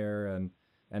fire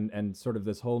and sort of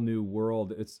this whole new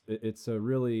world. It's a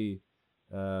really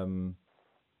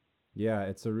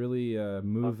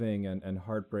moving and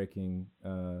heartbreaking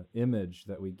image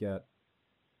that we get.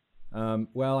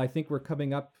 Well, I think we're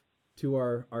coming up to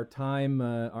our time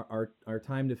our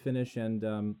time to finish,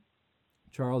 and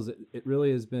Charles, it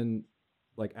really has been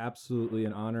like absolutely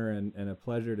an honor and a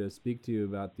pleasure to speak to you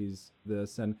about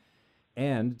this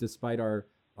and despite our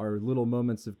little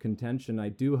moments of contention, I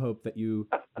do hope that you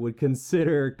would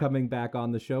consider coming back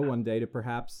on the show one day to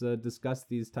perhaps discuss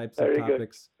these types of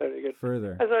topics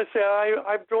further. As I say,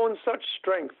 I've drawn such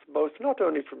strength, both not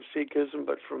only from Sikhism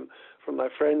but from my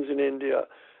friends in India.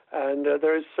 And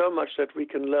there is so much that we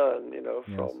can learn,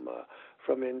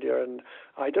 from India. And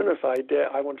I don't know if I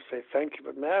dare. I want to say thank you,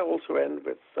 but may I also end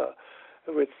with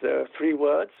 3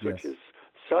 words, which is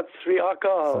Sat Sri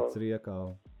Akal. Sat Sri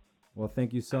Akal. Well,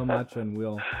 thank you so much, and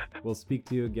we'll speak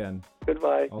to you again.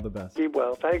 Goodbye. All the best. Keep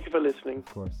well. Thank you for listening. Of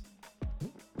course.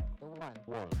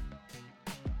 One.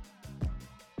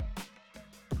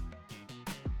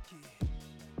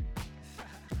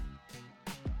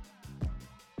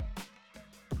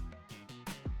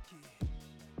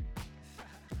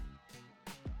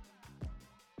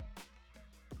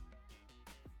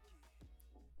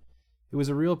 It was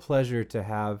a real pleasure to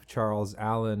have Charles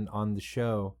Allen on the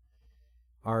show.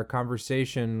 Our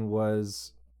conversation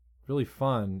was really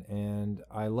fun, and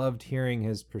I loved hearing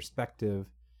his perspective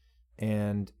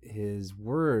and his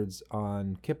words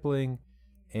on Kipling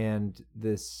and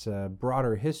this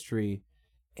broader history,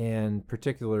 and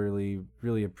particularly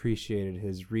really appreciated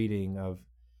his reading of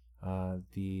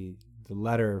the the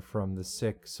letter from the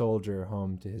Sikh soldier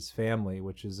home to his family,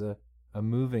 which is a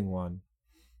moving one.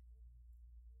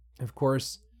 Of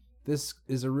course, this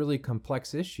is a really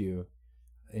complex issue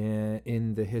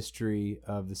in the history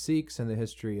of the Sikhs and the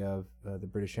history of the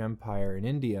British Empire in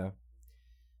India.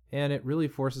 And it really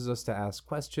forces us to ask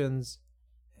questions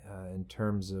in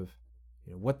terms of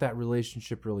what that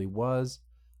relationship really was.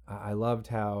 I loved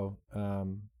how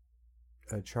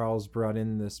Charles brought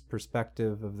in this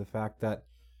perspective of the fact that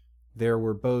there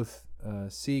were both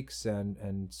Sikhs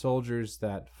and soldiers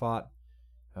that fought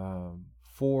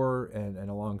for and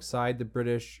alongside the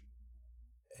British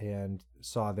and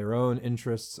saw their own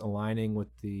interests aligning with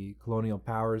the colonial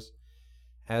powers,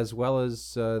 as well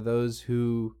as those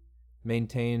who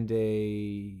maintained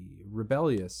a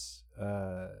rebellious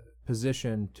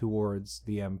position towards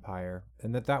the empire,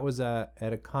 and that was at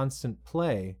a constant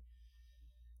play.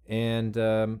 And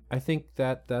I think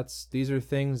that these are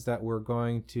things that we're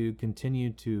going to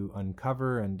continue to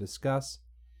uncover and discuss.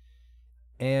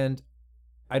 And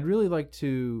I'd really like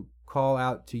to call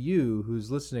out to you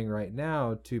who's listening right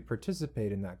now to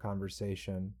participate in that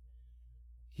conversation.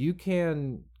 You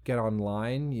can get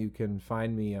online. You can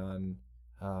find me on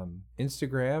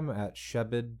Instagram at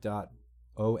shebid.one,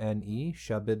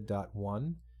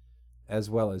 shebid.one, as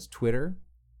well as Twitter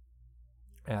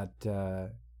at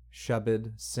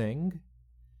Shebid Singh.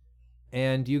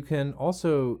 And you can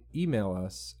also email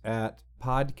us at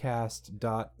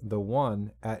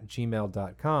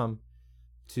podcast.theone@gmail.com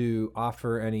to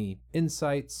offer any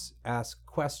insights, ask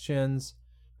questions,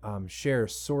 share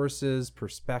sources,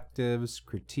 perspectives,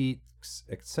 critiques,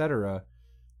 etc.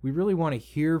 We really want to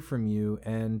hear from you,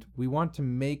 and we want to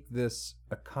make this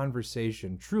a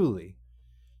conversation, truly.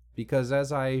 Because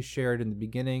as I shared in the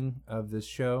beginning of this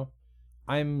show,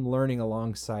 I'm learning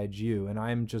alongside you, and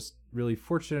I'm just really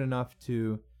fortunate enough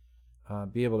to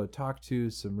be able to talk to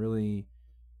some really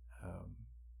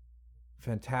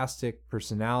fantastic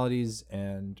personalities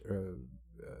and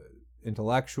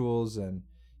intellectuals and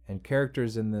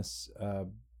characters in this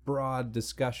broad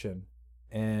discussion,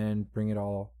 and bring it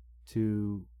all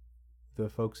to the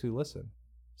folks who listen.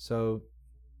 So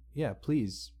yeah,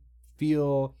 please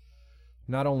feel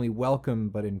not only welcome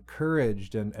but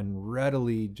encouraged and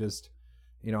readily just,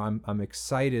 I'm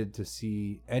excited to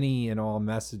see any and all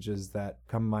messages that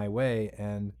come my way,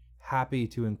 and happy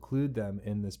to include them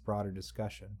in this broader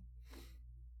discussion.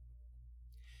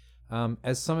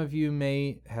 As some of you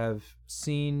may have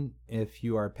seen, if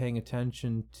you are paying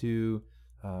attention to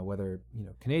whether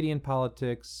Canadian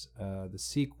politics, the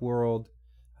Sikh world,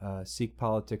 Sikh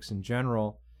politics in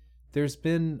general, there's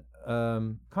been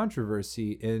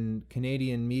controversy in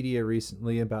Canadian media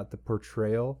recently about the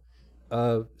portrayal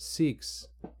of Sikhs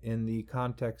in the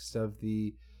context of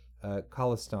the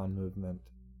Khalistan movement,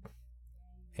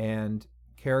 and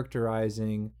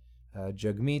characterizing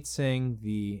Jagmeet Singh,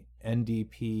 the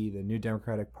NDP, the New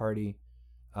Democratic Party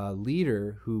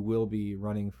leader, who will be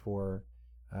running for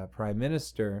Prime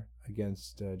Minister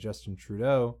against Justin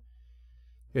Trudeau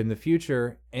in the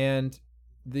future, and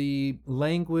the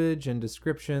language and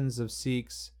descriptions of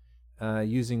Sikhs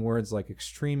using words like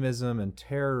extremism and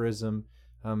terrorism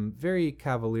very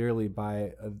cavalierly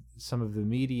by some of the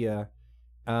media,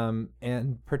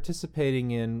 and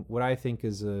participating in what I think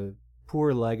is a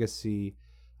poor legacy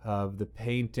of the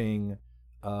painting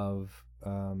of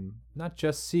not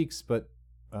just Sikhs, but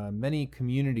many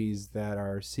communities that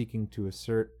are seeking to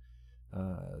assert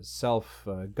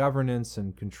self-governance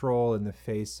and control in the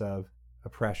face of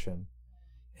oppression.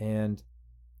 And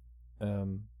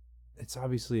it's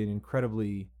obviously an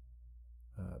incredibly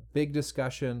big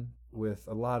discussion with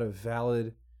a lot of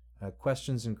valid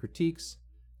questions and critiques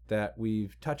that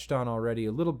we've touched on already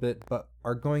a little bit, but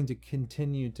are going to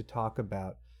continue to talk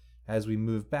about as we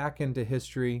move back into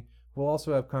history. We'll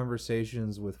also have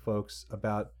conversations with folks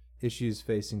about issues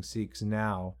facing Sikhs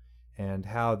now and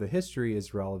how the history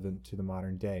is relevant to the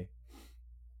modern day.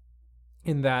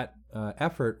 In that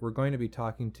effort, we're going to be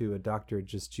talking to a Dr.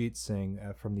 Jasjit Singh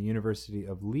from the University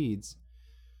of Leeds,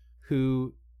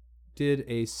 who did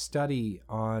a study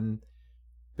on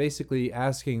basically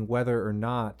asking whether or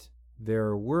not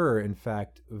there were, in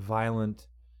fact, violent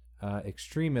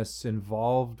extremists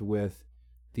involved with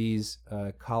these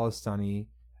Khalistani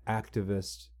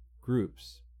activist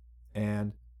groups.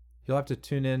 And you'll have to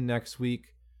tune in next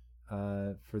week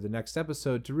for the next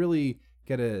episode to really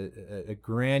get a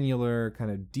granular, kind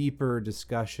of deeper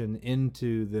discussion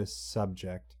into this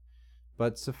subject.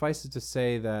 But suffice it to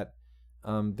say that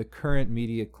the current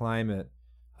media climate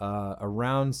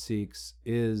around Sikhs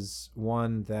is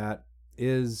one that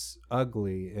is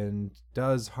ugly and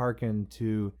does hearken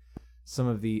to some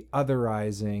of the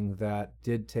otherizing that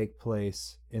did take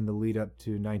place in the lead up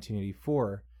to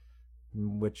 1984,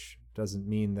 which doesn't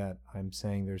mean that I'm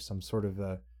saying there's some sort of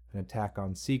an attack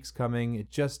on Sikhs coming.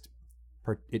 It just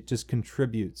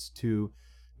contributes to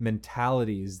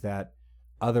mentalities that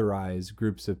otherize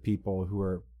groups of people who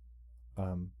are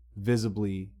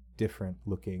visibly different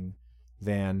looking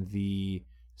than the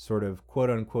sort of quote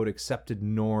unquote accepted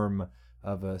norm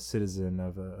of a citizen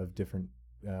of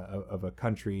a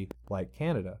country like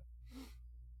Canada.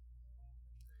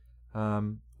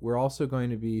 We're also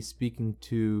going to be speaking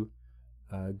to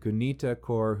Gunita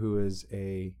Kaur, who is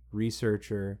a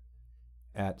researcher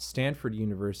at Stanford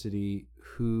University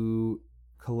who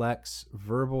collects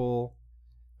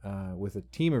with a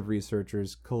team of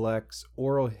researchers, collects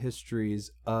oral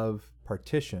histories of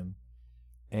partition.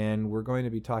 And we're going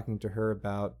to be talking to her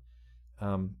about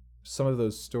some of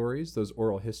those stories, those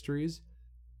oral histories,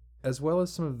 as well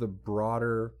as some of the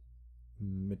broader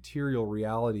material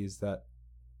realities that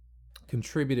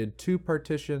contributed to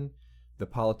partition, the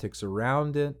politics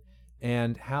around it,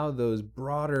 and how those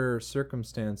broader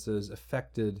circumstances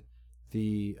affected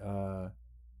the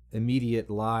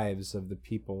immediate lives of the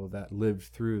people that lived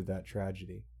through that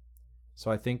tragedy.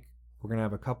 So I think we're going to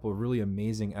have a couple of really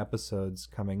amazing episodes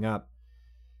coming up,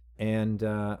 and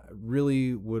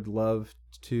really would love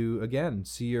to, again,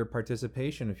 see your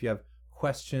participation. If you have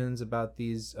questions about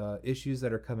these issues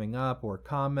that are coming up, or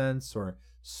comments or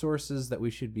sources that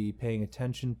we should be paying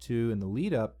attention to in the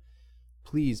lead up,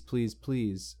 please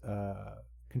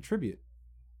contribute.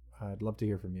 I'd love to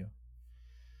hear from you.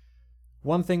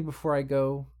 One thing before I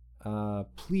go,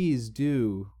 please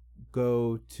do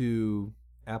go to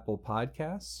Apple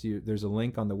Podcasts. There's a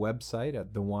link on the website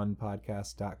at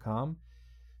theonepodcast.com.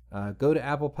 Go to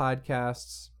Apple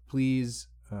Podcasts. Please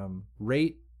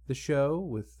rate the show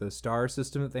with the star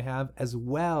system that they have, as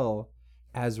well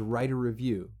as write a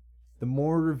review. The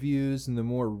more reviews and the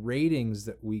more ratings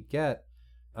that we get,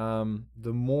 the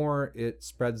more it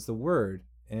spreads the word.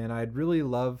 And I'd really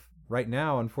love, right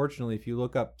now, unfortunately, if you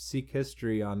look up Sikh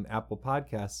history on Apple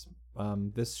Podcasts,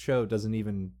 this show doesn't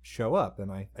even show up,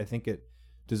 and I think it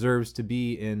deserves to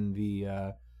be in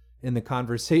the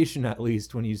conversation, at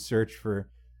least when you search for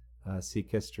Sikh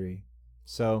history.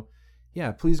 So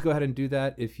yeah, please go ahead and do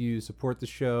that if you support the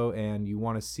show and you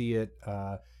want to see it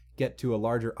get to a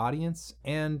larger audience.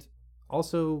 And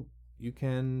also, you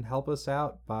can help us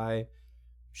out by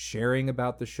sharing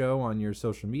about the show on your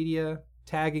social media,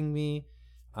 tagging me,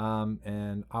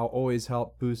 and I'll always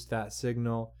help boost that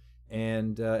signal.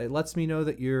 And it lets me know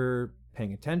that you're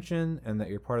paying attention and that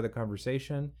you're part of the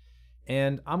conversation.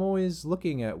 And I'm always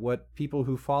looking at what people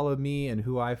who follow me and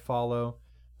who I follow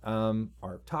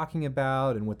are talking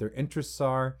about and what their interests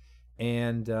are.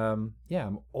 And yeah,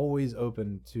 I'm always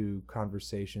open to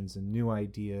conversations and new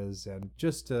ideas and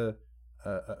just a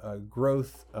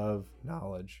growth of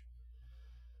knowledge.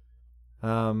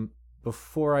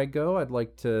 Before I go, I'd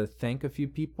like to thank a few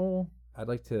people. I'd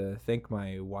like to thank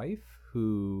my wife,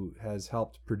 who has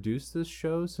helped produce this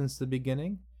show since the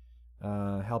beginning,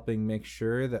 helping make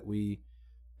sure that we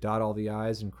dot all the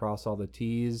I's and cross all the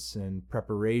T's in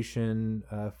preparation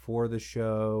for the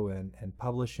show and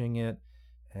publishing it.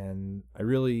 And I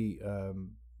really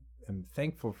am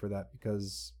thankful for that,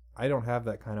 because I don't have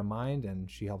that kind of mind,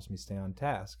 and she helps me stay on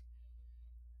task.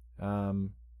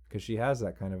 Because she has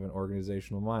that kind of an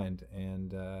organizational mind,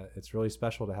 and it's really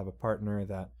special to have a partner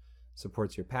that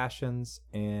supports your passions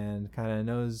and kind of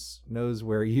knows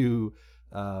where you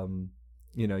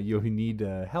you need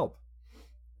help.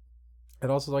 I'd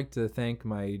also like to thank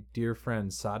my dear friend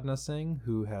Sadhna Singh,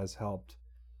 who has helped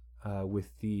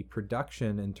with the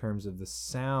production in terms of the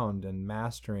sound and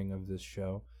mastering of this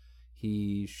show.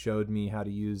 He showed me how to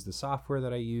use the software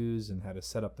that I use and how to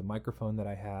set up the microphone that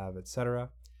I have, etc.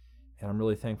 And I'm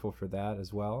really thankful for that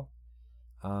as well.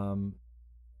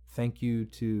 Thank you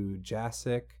to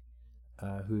Jacek,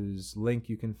 whose link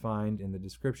you can find in the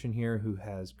description here, who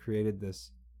has created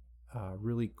this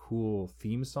really cool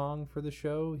theme song for the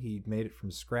show. He made it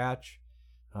from scratch,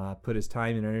 put his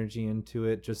time and energy into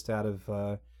it just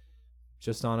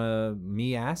on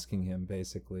me asking him,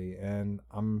 basically, and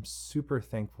I'm super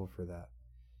thankful for that.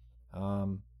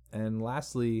 And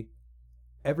lastly,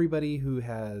 everybody who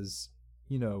has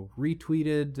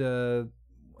retweeted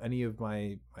any of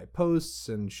my posts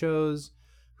and shows,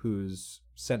 who's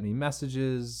sent me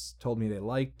messages, told me they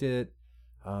liked it,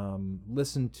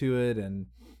 listened to it, and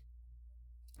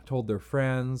told their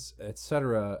friends,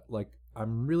 etc. Like,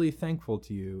 I'm really thankful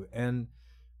to you. And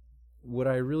what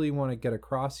I really want to get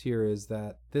across here is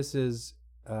that this is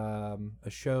a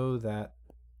show that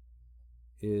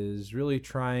is really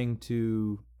trying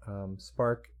to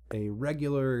spark a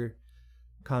regular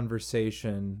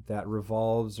conversation that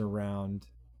revolves around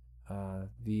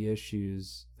the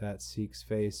issues that Sikhs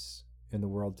face in the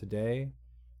world today,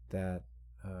 that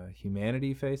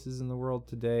humanity faces in the world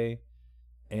today,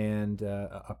 and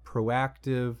a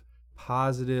proactive,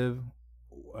 positive,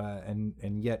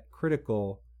 and yet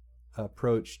critical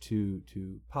approach to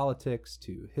politics,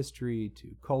 to history,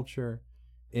 to culture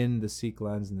in the Sikh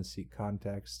lens, in the Sikh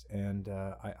context. And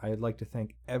I'd like to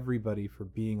thank everybody for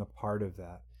being a part of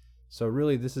that. So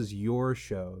really, this is your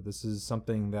show. This is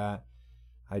something that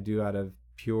I do out of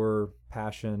pure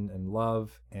passion and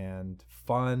love and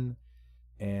fun.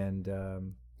 And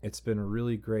it's been a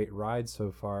really great ride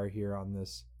so far here on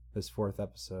this fourth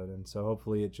episode. And so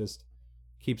hopefully it just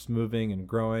keeps moving and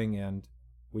growing, and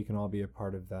we can all be a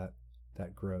part of that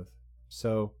growth.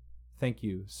 So thank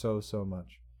you so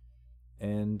much.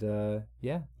 And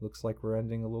looks like we're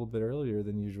ending a little bit earlier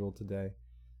than usual today.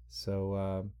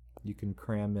 So you can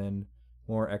cram in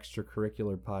more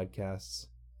extracurricular podcasts.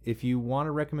 If you want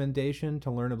a recommendation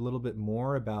to learn a little bit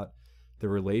more about the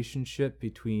relationship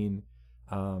between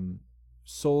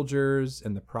soldiers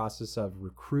and the process of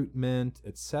recruitment,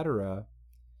 etc.,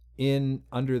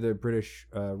 under the British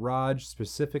Raj,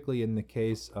 specifically in the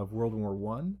case of World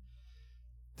War I,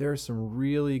 there are some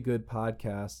really good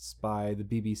podcasts by the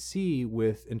BBC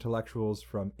with intellectuals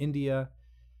from India,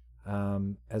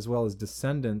 as well as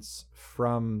descendants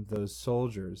from those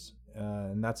soldiers.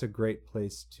 And that's a great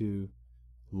place to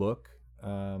look.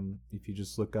 If you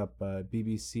just look up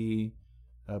BBC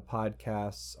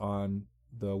podcasts on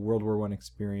the World War I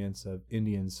experience of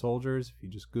Indian soldiers, if you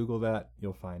just Google that,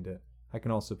 you'll find it. I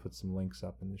can also put some links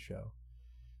up in the show.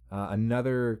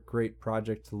 Another great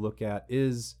project to look at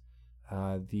is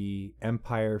the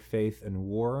Empire, Faith, and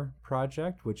War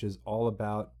project, which is all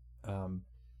about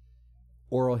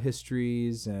oral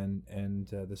histories and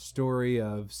the story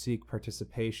of Sikh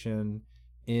participation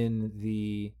in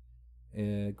the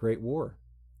Great War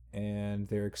and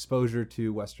their exposure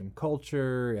to Western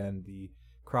culture and the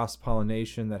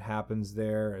cross-pollination that happens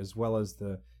there, as well as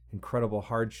the incredible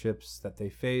hardships that they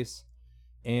face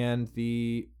and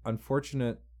the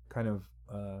unfortunate kind of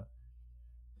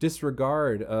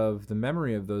disregard of the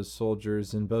memory of those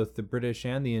soldiers in both the British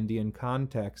and the Indian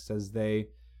context, as they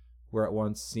were at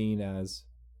once seen as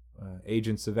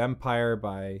agents of empire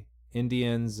by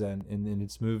Indians and in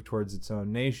its move towards its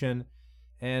own nation,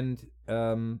 and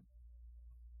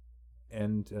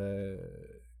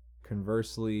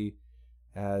conversely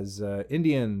as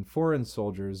Indian foreign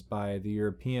soldiers by the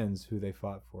Europeans who they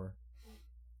fought for.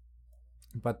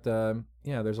 But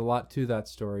there's a lot to that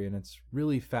story, and it's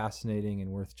really fascinating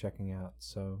and worth checking out.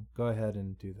 So go ahead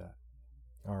and do that.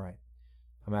 All right.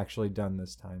 I'm actually done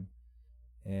this time.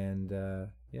 And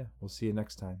we'll see you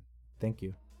next time. Thank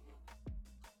you.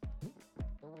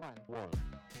 One.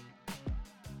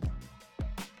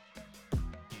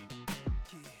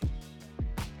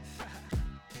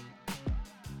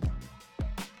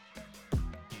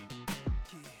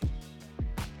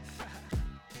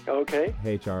 Okay.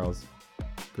 Hey, Charles.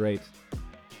 Great.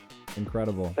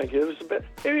 Incredible. Thank you.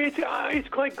 It's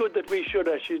quite good that we should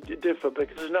actually differ,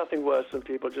 because there's nothing worse than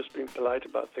people just being polite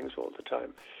about things all the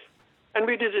time. And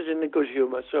we did it in a good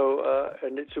humor, so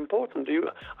and it's important.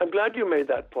 I'm glad you made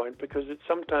that point, because it's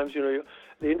sometimes, the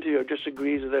interviewer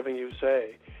disagrees with everything you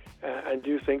say, and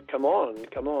you think, come on.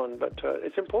 But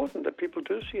it's important that people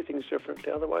do see things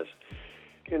differently. Otherwise,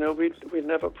 we'd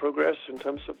never progress in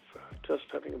terms of just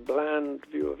having a bland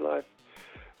view of life.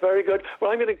 Very good.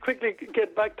 Well, I'm going to quickly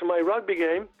get back to my rugby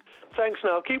game. Thanks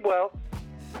now. Keep well.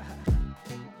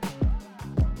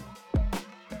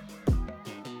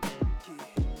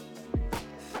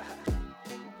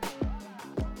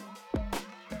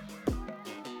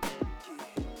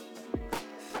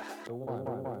 One.